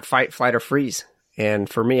 you're in that fight, flight, or freeze. And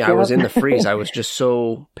for me, I was in the freeze. I was just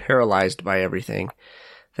so paralyzed by everything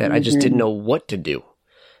that I just didn't know what to do.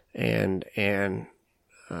 And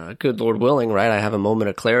good Lord willing, right, I have a moment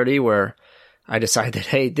of clarity where I decide that,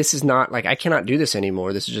 hey, this is not, like, I cannot do this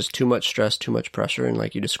anymore. This is just too much stress, too much pressure. And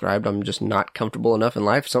like you described, I'm just not comfortable enough in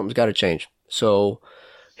life. Something's got to change. So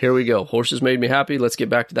here we go. Horses made me happy. Let's get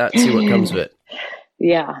back to that and see what comes of it.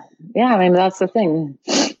 Yeah. I mean, that's the thing.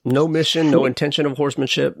 No mission, no intention of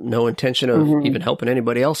horsemanship, no intention of even helping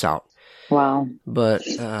anybody else out. Wow. But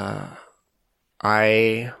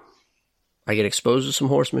I get exposed to some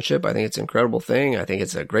horsemanship. I think it's an incredible thing. I think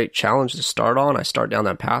it's a great challenge to start on. I start down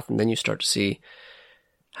that path, and then you start to see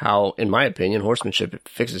how, in my opinion, horsemanship, it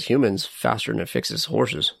fixes humans faster than it fixes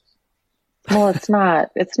horses. Well, it's not.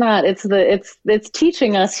 It's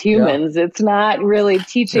teaching us humans. Yeah. It's not really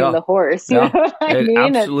teaching the horse. You know what I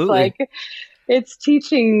mean? Absolutely. It's like, it's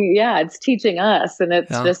teaching us. And it's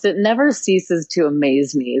just, it never ceases to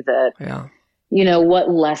amaze me that, you know, what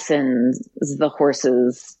lessons the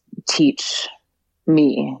horses teach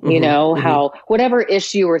me, you know, how whatever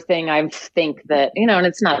issue or thing I think that, you know, and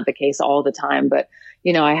it's not the case all the time, but,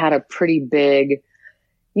 you know, I had a pretty big,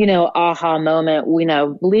 you know, aha moment, you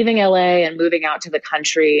know, leaving LA and moving out to the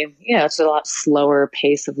country. You know, it's a lot slower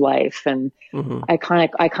pace of life. And I kind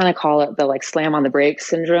of call it the, like, slam on the brakes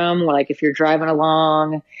syndrome. Like, if you're driving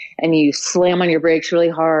along and you slam on your brakes really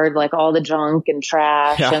hard, like, all the junk and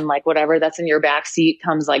trash and like whatever that's in your back seat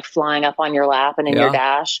comes like flying up on your lap and in your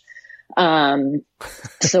dash.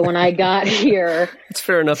 So when I got here, it's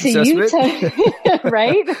fair enough assessment,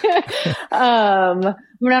 right? I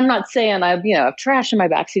mean, I'm not saying I've trash in my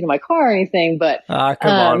backseat of my car or anything, but come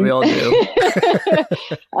on, we all do.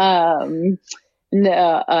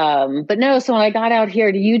 But no. So when I got out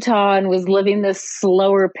here to Utah and was living this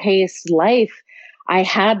slower paced life, I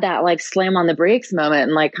had that, like, slam on the brakes moment,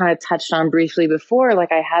 and, like, kind of touched on briefly before,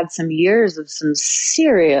 like, I had some years of some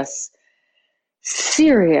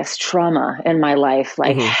serious trauma in my life,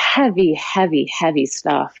 like heavy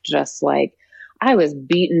stuff. Just like, I was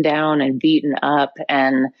beaten down and beaten up,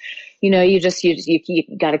 and, you know, you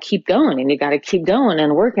got to keep going, and you got to keep going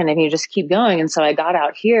and working, and you just keep going. And so I got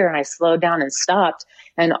out here and I slowed down and stopped,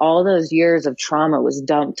 and all those years of trauma was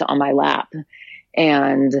dumped on my lap.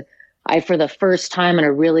 And I, for the first time in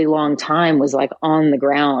a really long time, was like on the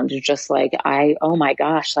ground, just like, oh my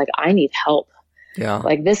gosh, like, I need help. Yeah.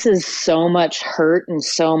 Like, this is so much hurt and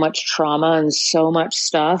so much trauma and so much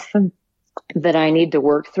stuff that I need to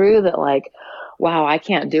work through, that, like, wow, I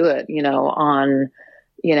can't do it, you know, on,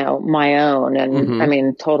 you know, my own. And I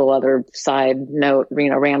mean, total other side note, you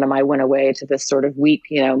know, random, I went away to this sort of week,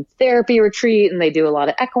 you know, therapy retreat, and they do a lot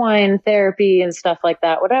of equine therapy and stuff like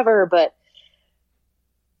that, whatever. But,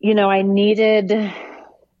 you know, I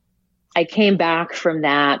came back from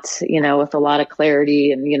that, you know, with a lot of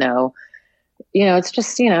clarity, and, you know, it's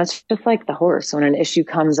just like the horse. When an issue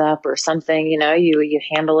comes up or something, you know, you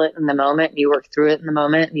handle it in the moment, and you work through it in the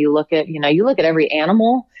moment, and you look at every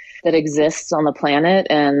animal that exists on the planet.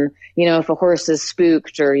 And, you know, if a horse is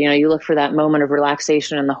spooked, or, you know, you look for that moment of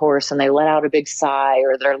relaxation in the horse, and they let out a big sigh,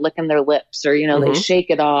 or they're licking their lips, or, you know, they shake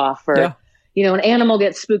it off, or, you know, an animal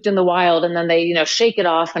gets spooked in the wild, and then they, you know, shake it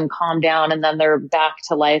off and calm down, and then they're back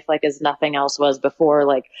to life like as nothing else was before.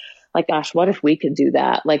 Like, gosh, what if we could do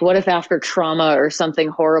that? Like, what if after trauma or something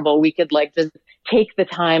horrible, we could, like, just take the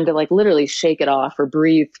time to, like, literally shake it off, or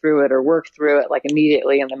breathe through it, or work through it, like,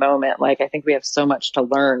 immediately in the moment. Like, I think we have so much to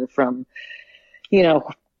learn from, you know,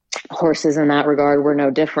 horses in that regard. We're no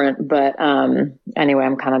different. But anyway,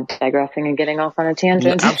 I'm kind of digressing and getting off on a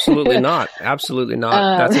tangent. No, absolutely not. Absolutely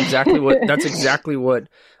not. That's exactly what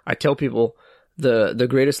I tell people. The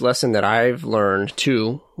greatest lesson that I've learned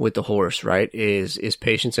too with the horse, right, is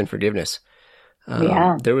patience and forgiveness.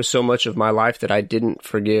 There was so much of my life that I didn't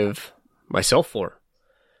forgive myself for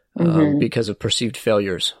because of perceived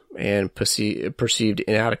failures and perceived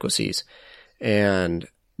inadequacies. And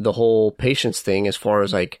the whole patience thing, as far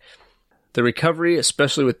as like the recovery,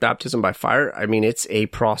 especially with baptism by fire, I mean, it's a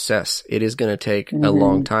process. It is going to take a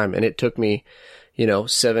long time. And it took me,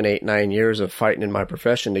 7, 8, 9 years of fighting in my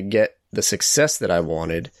profession to get the success that I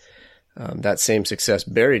wanted. That same success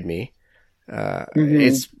buried me.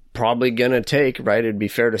 It's probably going to take, right? It'd be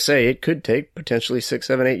fair to say it could take potentially 6,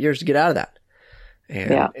 7, 8 years to get out of that.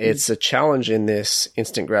 And it's a challenge in this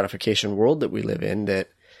instant gratification world that we live in that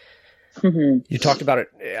you talked about it.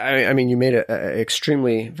 I mean, you made an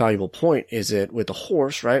extremely valuable point. Is it with the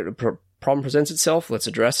horse, right? A problem presents itself. Let's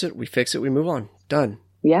address it. We fix it. We move on. Done.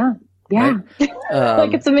 Yeah. Yeah. Right?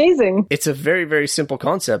 Like it's amazing. It's a very, very simple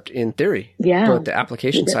concept in theory. Yeah. But the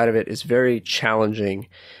application side of it is very challenging.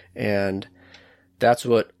 And that's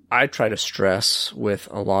what I try to stress with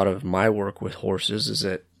a lot of my work with horses, is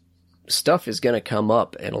that stuff is going to come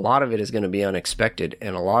up, and a lot of it is going to be unexpected,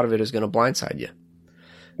 and a lot of it is going to blindside you.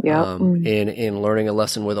 Yeah. In learning a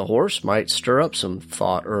lesson with a horse might stir up some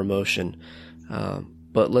thought or emotion.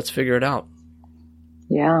 But let's figure it out.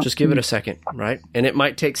 Yeah. Just give it a second, right? And it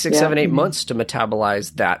might take 6, 7, 8 months to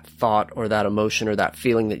metabolize that thought or that emotion or that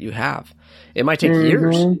feeling that you have. It might take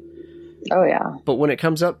years. Oh, yeah. But when it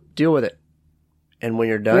comes up, deal with it. And when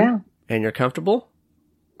you're done and you're comfortable,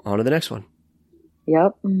 on to the next one.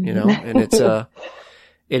 Yep. And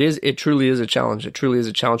it truly is a challenge. It truly is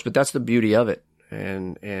a challenge, but that's the beauty of it.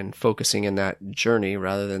 And focusing in that journey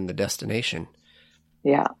rather than the destination.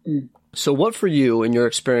 Yeah. So what for you, in your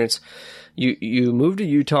experience, you move to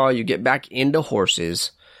Utah, you get back into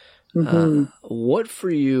horses. What for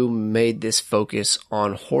you made this focus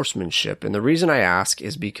on horsemanship? And the reason I ask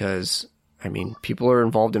is because, I mean, people are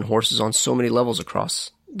involved in horses on so many levels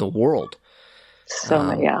across the world.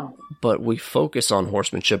 But we focus on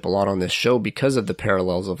horsemanship a lot on this show because of the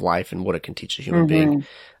parallels of life and what it can teach a human being.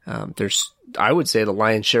 I would say the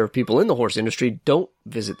lion's share of people in the horse industry don't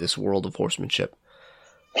visit this world of horsemanship.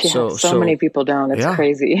 Yeah, so many people don't. It's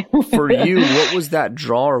crazy. For you, what was that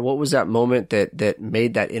draw, or what was that moment that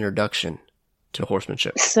made that introduction to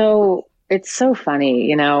horsemanship? So it's so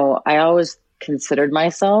funny. I always considered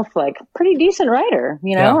myself like a pretty decent rider,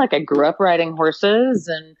 like I grew up riding horses,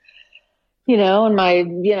 and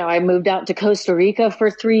I moved out to Costa Rica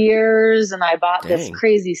for 3 years, and I bought this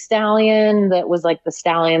crazy stallion that was like the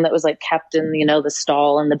stallion that was like kept in, the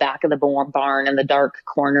stall in the back of the barn in the dark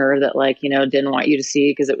corner that didn't want you to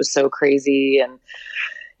see because it was so crazy. And,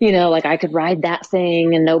 I could ride that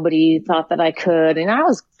thing and nobody thought that I could. And I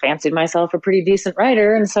was fancied myself a pretty decent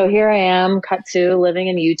rider. And so here I am, cut to living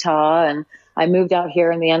in Utah, and I moved out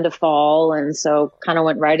here in the end of fall, and so kind of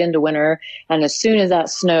went right into winter. And as soon as that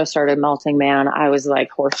snow started melting, man, I was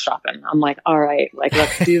like horse shopping. I'm like, all right,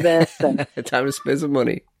 let's do this. And time to spend some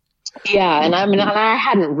money. Yeah. And I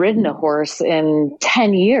hadn't ridden a horse in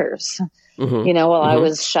 10 years, while I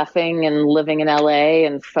was chefing and living in LA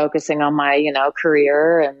and focusing on my,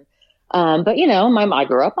 career. And, but I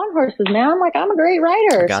grew up on horses, man. I'm like, I'm a great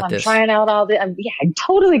rider. So I'm trying out all the, I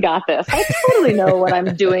totally got this. I totally know what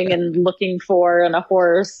I'm doing and looking for in a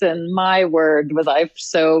horse. And my word, was I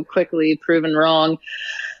so quickly proven wrong.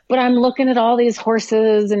 But I'm looking at all these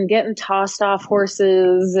horses and getting tossed off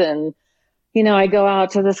horses. And, I go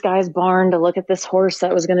out to this guy's barn to look at this horse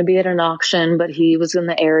that was going to be at an auction, but he was in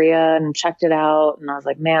the area and checked it out. And I was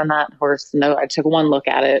like, man, that horse, no, I took one look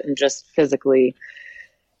at it and just physically,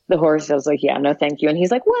 the horse, I was like, yeah, no, thank you. And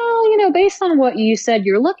he's like, well, based on what you said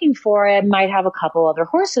you're looking for, I might have a couple other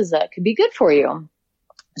horses that could be good for you.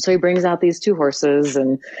 So he brings out these 2 horses,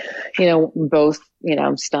 and, both,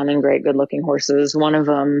 stunning, great, good looking horses. One of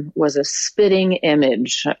them was a spitting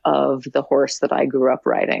image of the horse that I grew up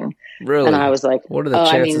riding. Really? And I was like, what are the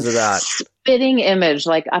chances of that? Spitting image.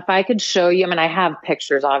 Like if I could show you, I have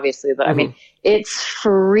pictures obviously, but it's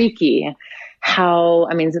freaky.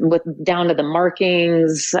 With down to the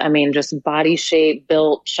markings, just body shape,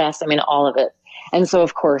 built, chest, all of it. And so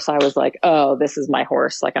of course I was like, oh, this is my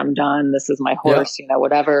horse. Like I'm done. This is my horse,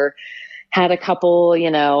 whatever. Had a couple,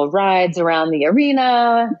 rides around the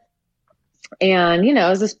arena, and, it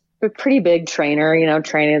was this pretty big trainer,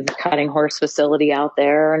 training at the cutting horse facility out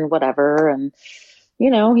there and whatever. And,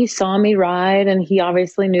 he saw me ride, and he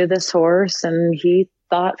obviously knew this horse, and he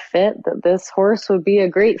thought fit that this horse would be a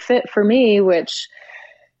great fit for me, which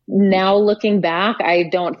now looking back, I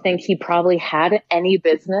don't think he probably had any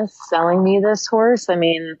business selling me this horse.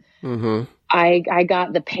 I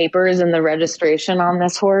got the papers and the registration on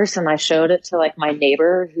this horse, and I showed it to like my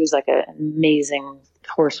neighbor, who's like an amazing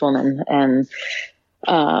horsewoman. And,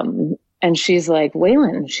 And she's like,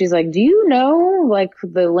 Waylon, she's like, do you know like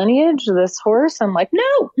the lineage of this horse? I'm like,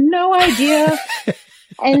 no idea.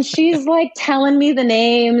 And she's like telling me the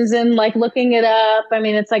names and like looking it up. I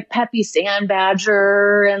mean, it's like Peppy Sand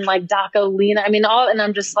Badger and like Dacolina. I mean, and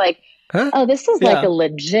I'm just like, oh, this is like a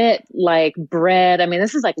legit, like bred. I mean,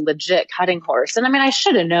 this is like legit cutting horse. And I mean, I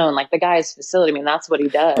should have known like the guy's facility. I mean, that's what he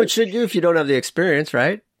does. But should you if you don't have the experience,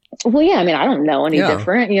 right? Well, yeah, I mean, I don't know any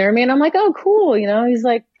different, you know what I mean? I'm like, oh, cool. You know, he's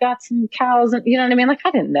like got some cows and you know what I mean? Like,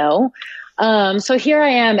 I didn't know. So here I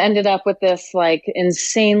am, ended up with this like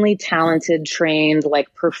insanely talented, trained,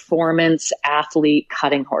 like performance athlete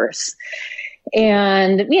cutting horse.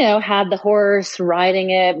 And, you know, had the horse, riding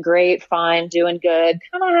it, great, fine, doing good.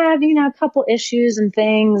 Kind of had, you know, a couple issues and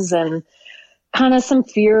things and kind of some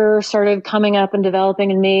fear started coming up and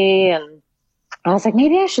developing in me. And I was like,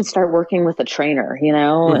 maybe I should start working with a trainer, you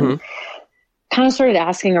know, and kind of started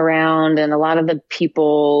asking around. And a lot of the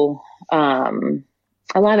people that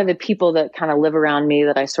kind of live around me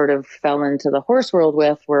that I sort of fell into the horse world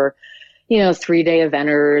with were, you know, 3-day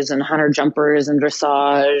eventers and hunter jumpers and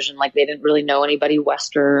dressage. And like, they didn't really know anybody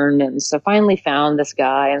Western. And so finally found this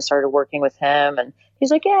guy and started working with him. And he's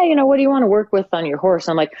like, yeah, you know, what do you want to work with on your horse?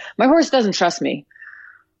 I'm like, my horse doesn't trust me.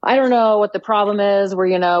 I don't know what the problem is where,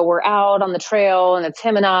 you know, we're out on the trail and it's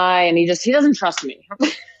him and I, and he doesn't trust me.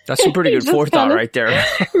 That's some pretty good forethought right there.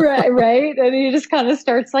 right. And he just kind of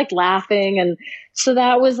starts like laughing. And so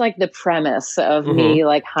that was like the premise of me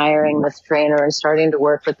like hiring this trainer and starting to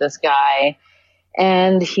work with this guy.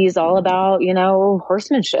 And he's all about, you know,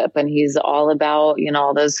 horsemanship, and he's all about, you know,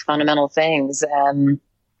 all those fundamental things. And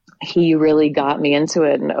he really got me into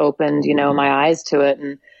it and opened, you know, my eyes to it.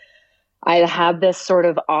 And I had this sort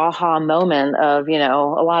of aha moment of, you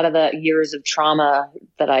know, a lot of the years of trauma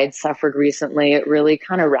that I had suffered recently. It really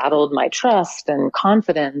kind of rattled my trust and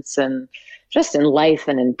confidence and just in life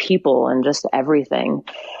and in people and just everything.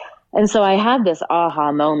 And so I had this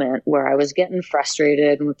aha moment where I was getting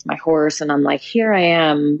frustrated with my horse, and I'm like, here I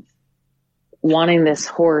am wanting this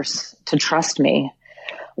horse to trust me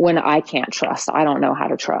when I can't trust. I don't know how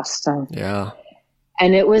to trust. So, yeah.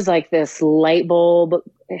 And it was like this light bulb,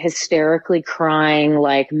 hysterically crying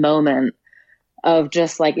like moment of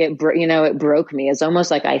just like it broke me. It's almost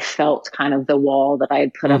like I felt kind of the wall that I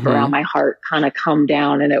had put up around my heart kind of come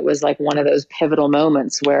down. And it was like one of those pivotal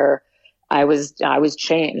moments where I was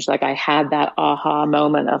changed. Like I had that aha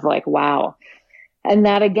moment of like, wow. And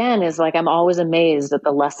that again is like, I'm always amazed at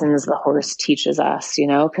the lessons the horse teaches us, you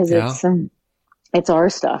know, cause it's our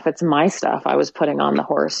stuff. It's my stuff I was putting on the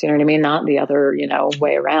horse. You know what I mean? Not the other, you know,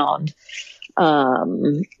 way around.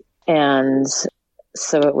 And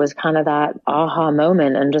so it was kind of that aha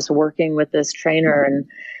moment and just working with this trainer and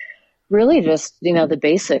really just, you know, the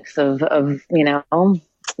basics of, you know,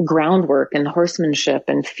 groundwork and horsemanship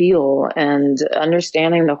and feel and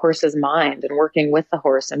understanding the horse's mind and working with the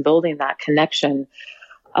horse and building that connection.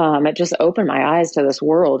 It just opened my eyes to this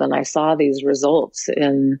world, and I saw these results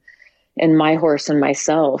in my horse and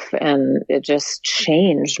myself. And it just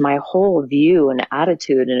changed my whole view and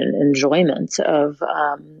attitude and enjoyment of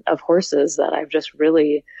horses that I've just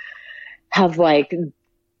really have like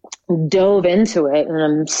dove into it. And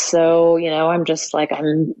I'm so, you know, I'm just like,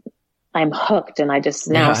 I'm hooked, and I just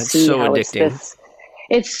now see so how addicting.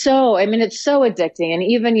 It's so addicting. And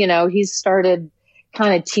even, you know, he's started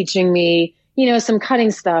kind of teaching me, you know, some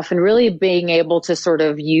cutting stuff and really being able to sort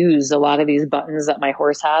of use a lot of these buttons that my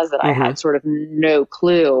horse has that I had sort of no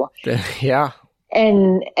clue. Yeah.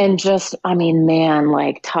 And just, I mean, man,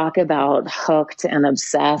 like talk about hooked and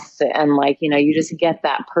obsessed, and like, you know, you just get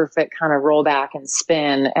that perfect kind of roll back and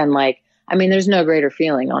spin. And like, I mean, there's no greater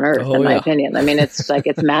feeling on earth, in my opinion. I mean, it's like,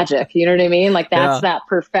 it's magic, you know what I mean? Like that's that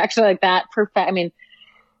perfection, like that perfect. I mean,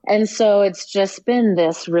 and so it's just been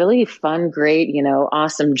this really fun, great, you know,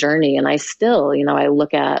 awesome journey. And I still, you know, I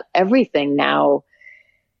look at everything now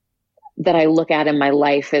that I look at in my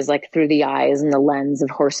life is like through the eyes and the lens of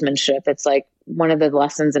horsemanship. It's like one of the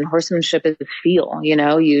lessons in horsemanship is feel, you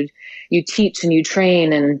know, you teach and you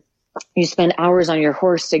train and you spend hours on your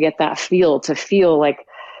horse to get that feel, to feel like,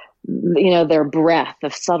 you know, their breath, the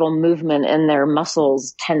subtle movement in their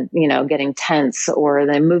muscles, getting tense, or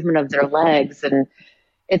the movement of their legs. And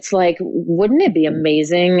it's like, wouldn't it be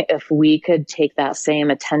amazing if we could take that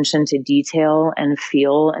same attention to detail and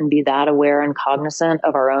feel and be that aware and cognizant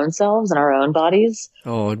of our own selves and our own bodies?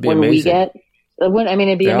 Oh, it'd be amazing.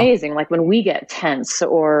 It'd be amazing. Like when we get tense,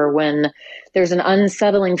 or when there's an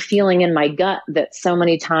unsettling feeling in my gut that so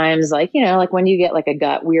many times, like, you know, like when you get like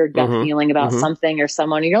a weird gut feeling about something or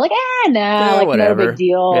someone, and you're like, whatever. No big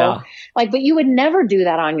deal. Yeah. Like, but you would never do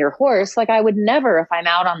that on your horse. Like I would never, if I'm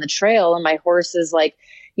out on the trail and my horse is like,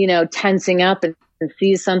 tensing up and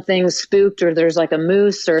sees something spooked, or there's like a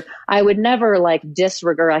moose, or I would never like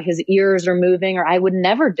disregard, like his ears are moving, or I would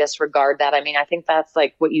never disregard that. I mean, I think that's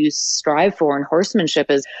like what you strive for in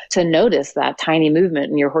horsemanship, is to notice that tiny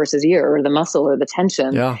movement in your horse's ear, or the muscle, or the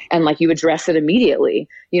tension. Yeah. And like you address it immediately,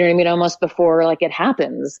 you know what I mean? Almost before like it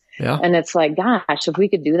happens. Yeah. And it's like, gosh, if we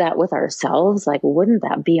could do that with ourselves, like, wouldn't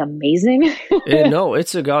that be amazing? No,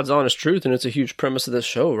 it's a God's honest truth. And it's a huge premise of this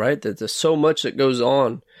show, right? That there's so much that goes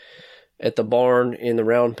on at the barn, in the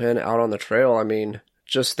round pen, out on the trail. I mean,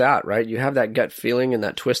 just that, right? You have that gut feeling and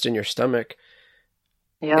that twist in your stomach.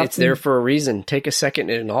 Yeah. It's there for a reason. Take a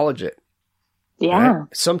second and acknowledge it. Yeah. Right?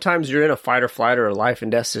 Sometimes you're in a fight or flight or a life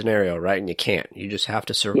and death scenario, right? And you can't. You just have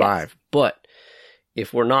to survive. Yes. But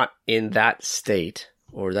if we're not in that state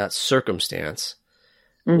or that circumstance,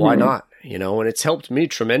 why not? And it's helped me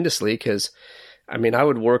tremendously, because, I mean, I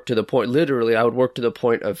would work to the point, literally, I would work to the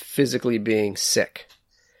point of physically being sick.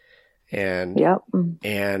 And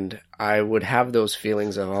I would have those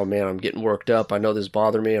feelings of, oh man, I'm getting worked up. I know this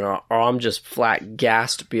bothered me, or I'm just flat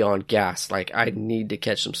gassed beyond gas. Like, I need to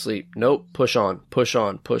catch some sleep. Nope. Push on.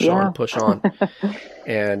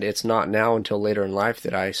 And it's not now until later in life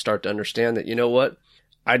that I start to understand that, you know what?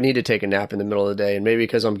 I need to take a nap in the middle of the day, and maybe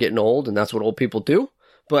because I'm getting old and that's what old people do.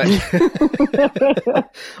 But Amen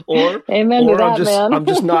to that, man. I'm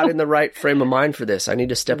just not in the right frame of mind for this. I need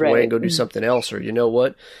to step away and go do something else. Or, you know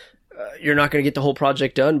what? You're not going to get the whole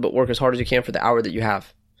project done, but work as hard as you can for the hour that you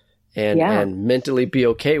have, and mentally be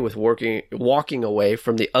okay with walking away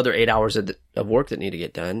from the other 8 hours of work that need to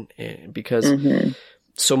get done, because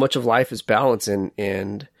so much of life is balance,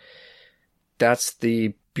 and that's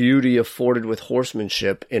the beauty afforded with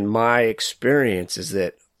horsemanship. In my experience, is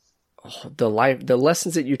that the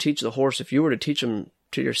lessons that you teach the horse, if you were to teach them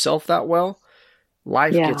to yourself that well,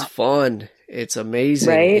 life gets fun. It's amazing.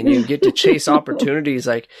 Right? And you get to chase opportunities.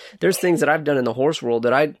 Like, there's things that I've done in the horse world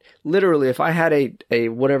that I literally, if I had a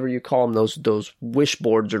whatever you call them, those wish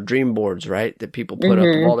boards or dream boards, right, that people put up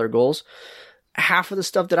of all their goals, half of the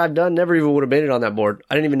stuff that I've done never even would have made it on that board.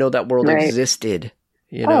 I didn't even know that world existed.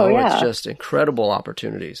 It's just incredible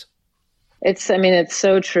opportunities. It's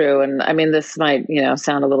so true. And I mean, this might,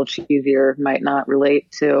 sound a little cheesy, or might not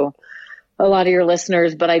relate to a lot of your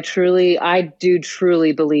listeners, but I do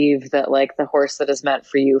truly believe that like the horse that is meant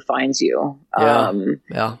for you finds you. And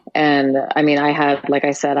I mean, I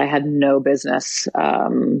had no business,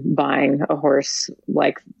 buying a horse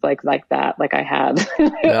like that. Like I had,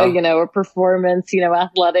 a performance,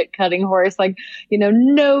 athletic cutting horse, like,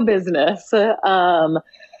 no business.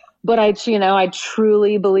 But I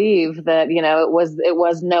truly believe that, it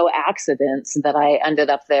was no accident that I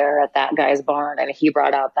ended up there at that guy's barn, and he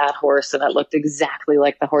brought out that horse, and it looked exactly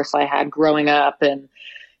like the horse I had growing up, and,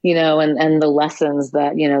 and the lessons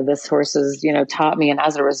that, this horse has, taught me. And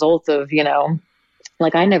as a result of,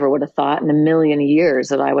 like, I never would have thought in a million years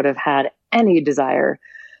that I would have had any desire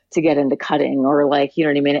to get into cutting, or like, you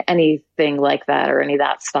know what I mean? Anything like that, or any of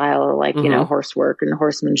that style, like, horse work and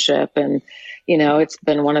horsemanship. And, it's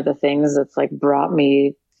been one of the things that's like brought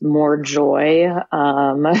me more joy,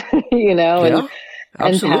 and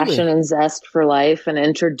passion and zest for life, and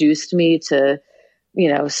introduced me to,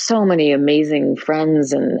 so many amazing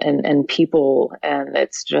friends and people. And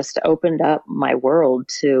it's just opened up my world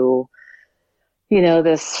to,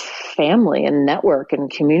 this family and network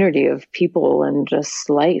and community of people, and just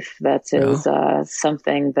life that is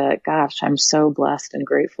something that, gosh, I'm so blessed and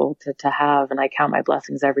grateful to have. And I count my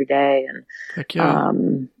blessings every day. And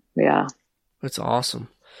That's awesome.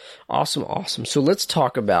 Awesome. So let's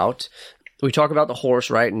talk about, we talk about the horse,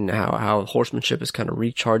 right? And how horsemanship has kind of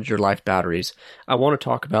recharged your life batteries. I want to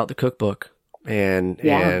talk about the cookbook,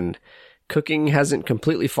 and cooking hasn't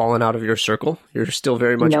completely fallen out of your circle. You're still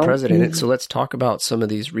very much present in it. So let's talk about some of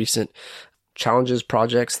these recent challenges,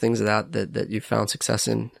 projects, things of that you found success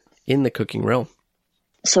in the cooking realm.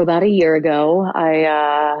 So about a year ago,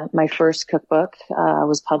 my first cookbook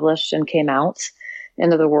was published and came out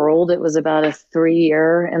into the world. It was about a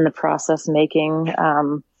 3-year in the process making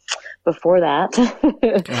before that.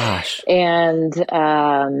 Gosh. And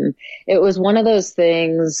it was one of those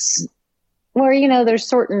things where, there's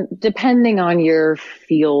certain, depending on your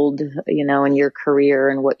field, and your career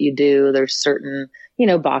and what you do, there's certain,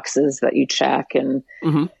 boxes that you check. And,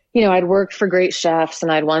 I'd worked for great chefs,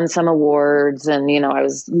 and I'd won some awards, and, I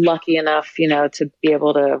was lucky enough, to be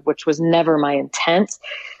able to, which was never my intent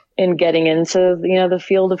in getting into, the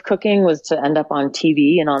field of cooking, was to end up on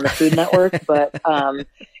TV and on the Food Network. But,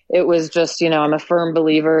 it was just, I'm a firm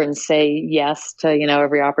believer and say yes to,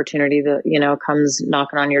 every opportunity that, comes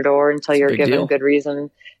knocking on your door until you're given good reason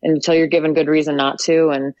not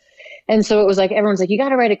to. And so it was like, everyone's like, you got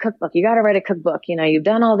to write a cookbook. You got to write a cookbook. You know, you've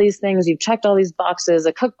done all these things. You've checked all these boxes.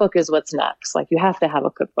 A cookbook is what's next. Like, you have to have a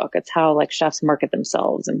cookbook. It's how like chefs market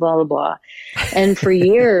themselves and blah, blah, blah. And for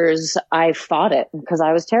years I fought it because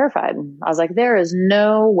I was terrified. I was like, there is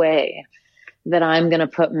no way that I'm going to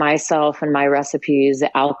put myself and my recipes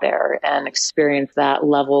out there and experience that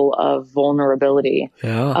level of vulnerability.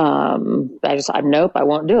 Yeah. Nope, I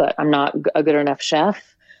won't do it. I'm not a good enough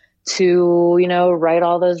chef to, you know, write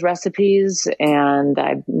all those recipes, and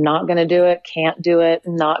I'm not going to do it. Can't do it.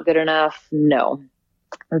 Not good enough. No,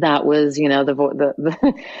 that was, you know,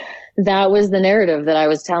 that was the narrative that I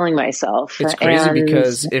was telling myself. It's crazy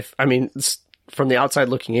because from the outside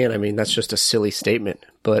looking in, I mean, that's just a silly statement.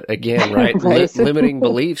 But again, right, right. Limiting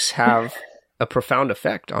beliefs have a profound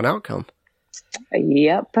effect on outcome.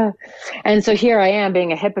 Yep. And so here I am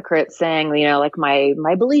being a hypocrite saying, you know, like my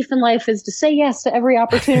belief in life is to say yes to every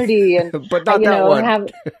opportunity, and but not that one.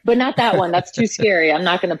 But not that one. That's too scary. I'm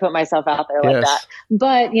not going to put myself out there like that.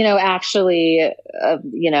 But, you know, actually,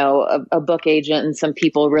 a book agent and some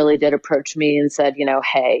people really did approach me and said, you know,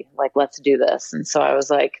 hey, like, let's do this. And so I was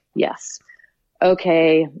like, yes.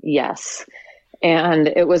 Okay. Yes. And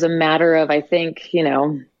it was a matter of, I think, you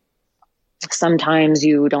know, sometimes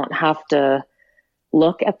you don't have to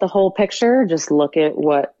look at the whole picture, just look at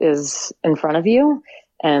what is in front of you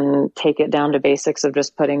and take it down to basics of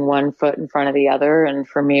just putting one foot in front of the other. And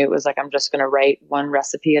for me, it was like, I'm just going to write one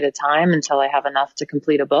recipe at a time until I have enough to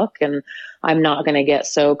complete a book. And I'm not going to get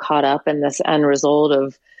so caught up in this end result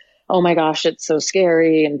of, oh my gosh, it's so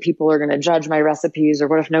scary and people are going to judge my recipes, or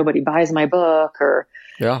what if nobody buys my book, or,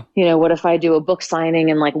 you know, what if I do a book signing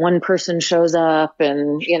and like one person shows up,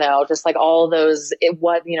 and, you know, just like all those, the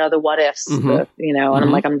what ifs, you know, and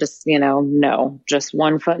I'm like, I'm just, you know, no, just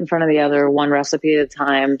one foot in front of the other, one recipe at a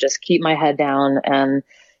time, just keep my head down and,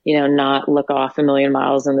 you know, not look off a million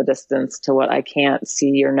miles in the distance to what I can't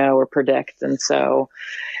see or know or predict. And so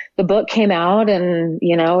the book came out, and,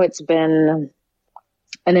 you know, it's been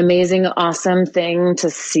an amazing, awesome thing to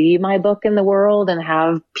see my book in the world and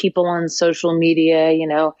have people on social media, you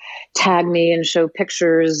know, tag me and show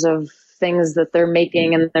pictures of things that they're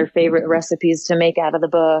making and their favorite recipes to make out of the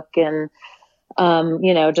book. And,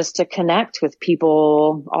 you know, just to connect with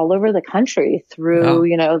people all over the country through,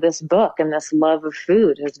 you know, this book, and this love of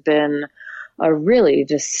food has been a really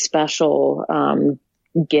just special,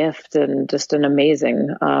 gift and just an amazing,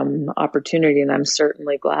 opportunity. And I'm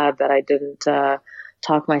certainly glad that I didn't,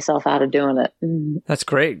 talk myself out of doing it. That's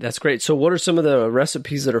great. That's great. So what are some of the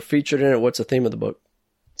recipes that are featured in it? What's the theme of the book?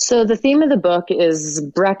 So the theme of the book is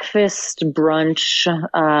breakfast, brunch,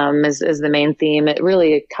 is the main theme. It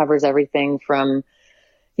really covers everything from,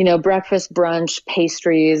 you know, breakfast, brunch,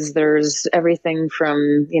 pastries. There's everything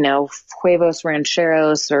from, you know, huevos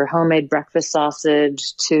rancheros or homemade breakfast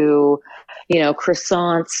sausage to, you know,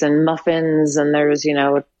 croissants and muffins, and there's, you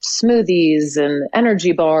know, smoothies and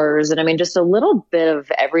energy bars. And I mean, just a little bit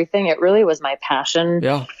of everything. It really was my passion.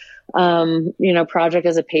 Yeah. You know, project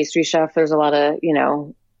as a pastry chef, there's a lot of, you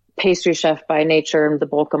know, pastry chef by nature and the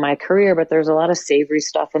bulk of my career, but there's a lot of savory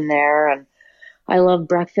stuff in there. And I love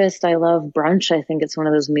breakfast. I love brunch. I think it's one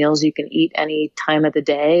of those meals you can eat any time of the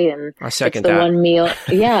day. And I second it's the that. one meal.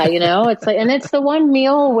 Yeah. You know, it's like, and it's the one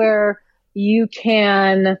meal where you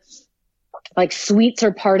can, like, sweets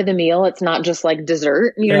are part of the meal. It's not just like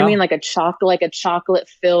dessert. You know what I mean? Like a chocolate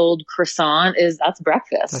filled croissant that's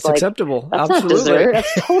breakfast. That's like, acceptable. That's Absolutely. not dessert.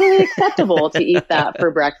 That's totally acceptable to eat that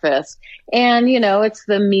for breakfast. And, you know, it's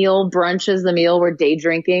the meal, brunch is the meal where day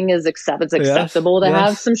drinking is acceptable to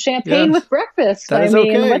have some champagne with breakfast. That is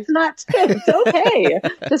okay. what's not, it's okay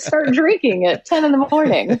to start drinking at 10 in the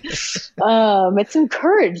morning. It's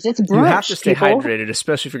encouraged. It's brunch. You have to stay hydrated,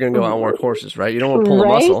 especially if you're going to go out and work horses, right? You don't want to pull a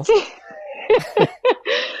muscle.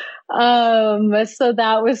 So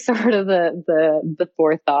that was sort of the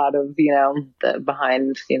forethought of, you know,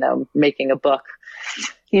 behind, you know, making a book,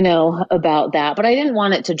 you know, about that. But I didn't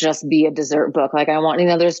want it to just be a dessert book. Like, I want, you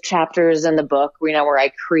know, there's chapters in the book, you know, where I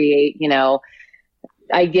create, you know,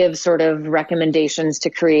 I give sort of recommendations to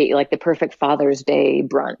create like the perfect Father's Day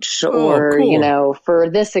brunch, or, cool. you know, for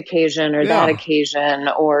this occasion or that occasion,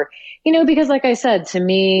 or, you know, because like I said, to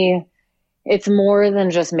me, it's more than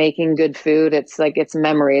just making good food. It's like, it's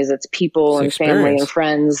memories, it's people and family and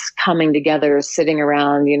friends coming together, sitting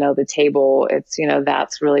around, you know, the table. It's, you know,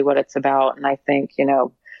 that's really what it's about. And I think, you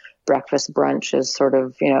know, breakfast brunch is sort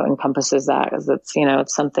of, you know, encompasses that, as it's, you know,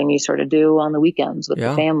 it's something you sort of do on the weekends with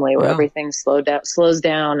the family, where everything slows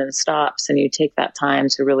down and stops, and you take that time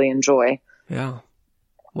to really enjoy. Yeah.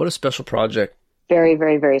 What a special project. Very,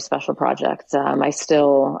 very, very special project. I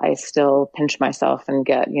still pinch myself and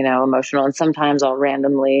get, you know, emotional. And sometimes I'll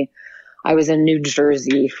randomly I was in New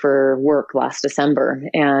Jersey for work last December,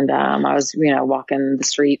 and I was, walking the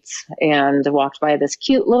streets and walked by this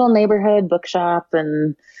cute little neighborhood bookshop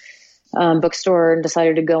and bookstore and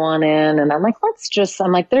decided to go on in. And I'm like,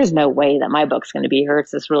 there's no way that my book's going to be here.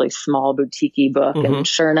 It's this really small boutique-y book. Mm-hmm. And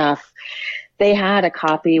sure enough, they had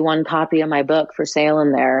one copy of my book for sale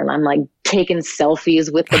in there. And I'm like taking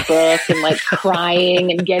selfies with the book and like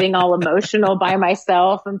crying and getting all emotional by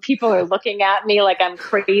myself. And people are looking at me like I'm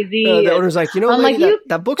crazy. The owner's like,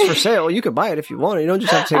 that book's for sale. You could buy it if you want. You don't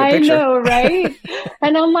just have to take a picture. I know, right?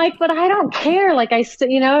 And I'm like, but I don't care. Like it's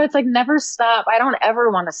like never stop. I don't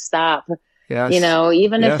ever want to stop. Yes.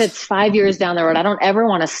 Even if it's 5 years down the road, I don't ever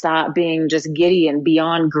want to stop being just giddy and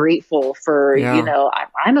beyond grateful for,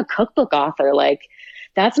 I'm a cookbook author. Like,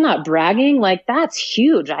 that's not bragging. Like, that's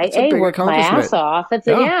huge. I worked my ass off.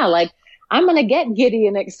 I'm going to get giddy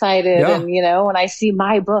and excited. Yeah. And, when I see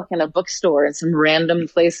my book in a bookstore in some random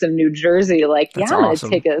place in New Jersey, like, I'm going to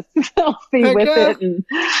take a selfie with it. And,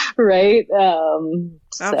 right.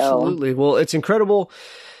 Absolutely. Well, it's incredible.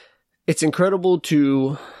 It's incredible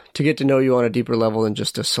to get to know you on a deeper level than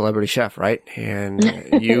just a celebrity chef, right? And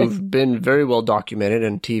you've been very well documented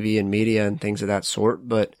in TV and media and things of that sort.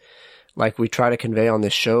 But like we try to convey on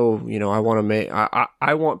this show,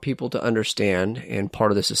 I want people to understand, and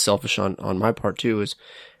part of this is selfish on my part too, is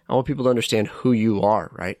I want people to understand who you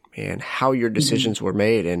are, right? And how your decisions were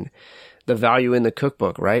made and the value in the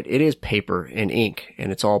cookbook, right? It is paper and ink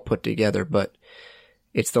and it's all put together, but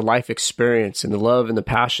it's the life experience and the love and the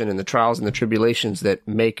passion and the trials and the tribulations that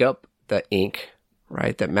make up the ink,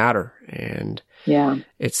 right? That matter. And you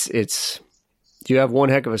have one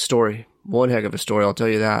heck of a story, I'll tell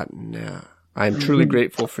you that. And I'm truly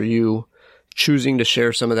grateful for you choosing to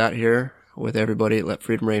share some of that here with everybody at Let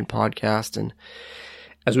Freedom Reign podcast. And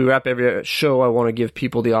as we wrap every show, I want to give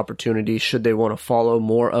people the opportunity, should they want to follow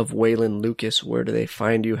more of Waylon Lucas, where do they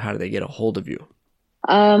find you? How do they get a hold of you?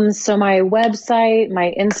 So my website,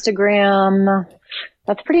 my Instagram,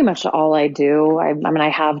 that's pretty much all I do. I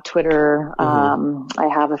have Twitter. I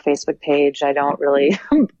have a Facebook page. I don't really,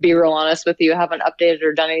 be real honest with you, haven't updated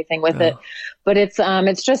or done anything with it, but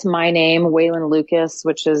it's just my name, Waylon Lucas,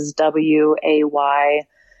 which is WaylynLucas.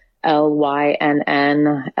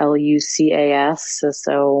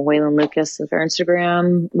 So Waylon Lucas is our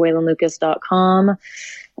Instagram, waylonlucas.com.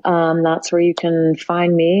 That's where you can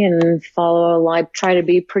find me and follow. I try to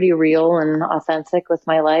be pretty real and authentic with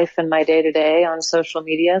my life and my day to day on social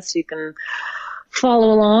media. So you can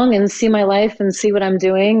follow along and see my life and see what I'm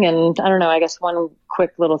doing. And I don't know, I guess one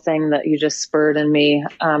quick little thing that you just spurred in me,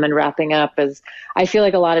 and wrapping up is I feel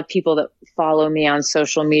like a lot of people that follow me on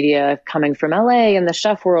social media coming from LA and the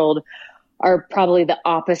chef world are probably the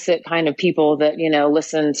opposite kind of people that,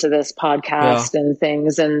 listen to this podcast and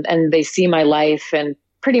things and they see my life and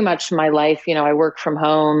pretty much my life, I work from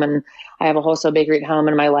home and I have a wholesale bakery at home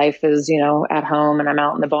and my life is, at home and I'm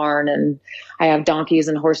out in the barn and I have donkeys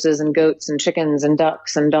and horses and goats and chickens and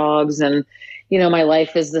ducks and dogs. And, my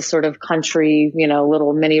life is this sort of country,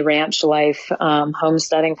 little mini ranch life,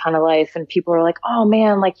 homesteading kind of life. And people are like, oh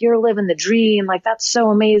man, like you're living the dream. Like that's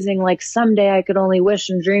so amazing. Like someday I could only wish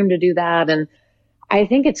and dream to do that. And I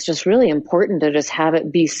think it's just really important to just have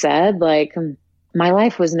it be said, like, my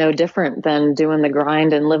life was no different than doing the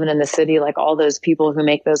grind and living in the city like all those people who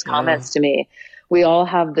make those comments to me. We all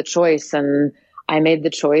have the choice, and I made the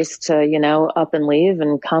choice to, up and leave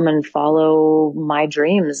and come and follow my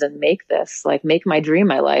dreams and make my dream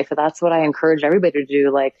my life. That's what I encourage everybody to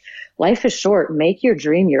do. Like, life is short. Make your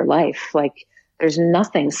dream your life. Like, there's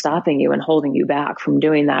nothing stopping you and holding you back from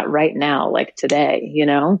doing that right now, like today,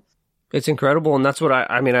 It's incredible. And that's what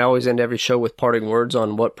I always end every show with parting words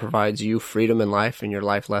on what provides you freedom in life and your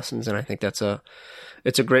life lessons. And I think it's a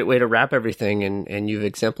great way to wrap everything. And you've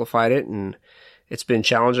exemplified it, and it's been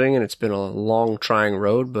challenging and it's been a long trying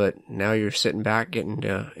road, but now you're sitting back getting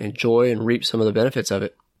to enjoy and reap some of the benefits of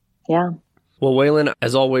it. Yeah. Well, Waylon,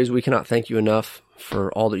 as always, we cannot thank you enough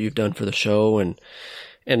for all that you've done for the show and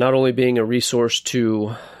not only being a resource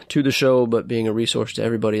to the show, but being a resource to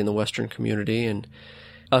everybody in the Western community and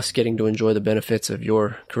us getting to enjoy the benefits of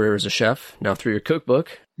your career as a chef, now through your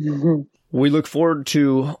cookbook. Mm-hmm. We look forward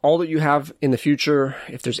to all that you have in the future.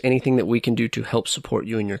 If there's anything that we can do to help support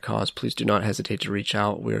you in your cause, please do not hesitate to reach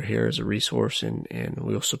out. We're here as a resource and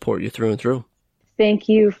we'll support you through and through. Thank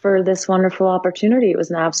you for this wonderful opportunity. It was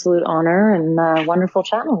an absolute honor and wonderful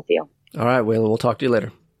chatting with you. All right, Waylon, we'll talk to you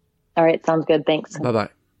later. All right, sounds good. Thanks. Bye-bye.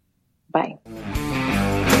 Bye.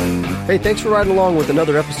 Hey, thanks for riding along with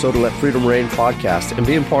another episode of Let Freedom Reign podcast and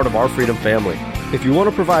being part of our Freedom family. If you want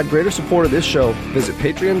to provide greater support of this show, visit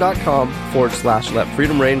patreon.com/Let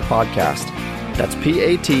Freedom Reign podcast. That's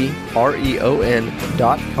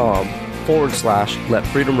patreon.com/Let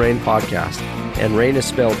Freedom Reign podcast. And Reign is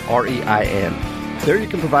spelled REIN. There you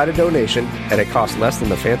can provide a donation at a cost less than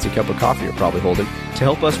the fancy cup of coffee you're probably holding to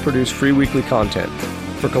help us produce free weekly content.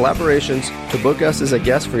 For collaborations, to book us as a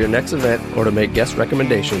guest for your next event, or to make guest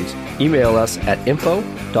recommendations, email us at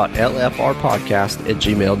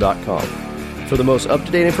info.lfrpodcast@gmail.com. For the most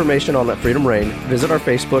up-to-date information on Let Freedom Reign, visit our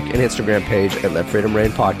Facebook and Instagram page at Let Freedom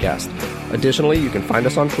Reign Podcast. Additionally, you can find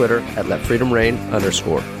us on Twitter at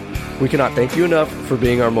LetFreedomReign_. We cannot thank you enough for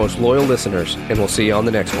being our most loyal listeners, and we'll see you on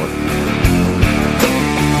the next one.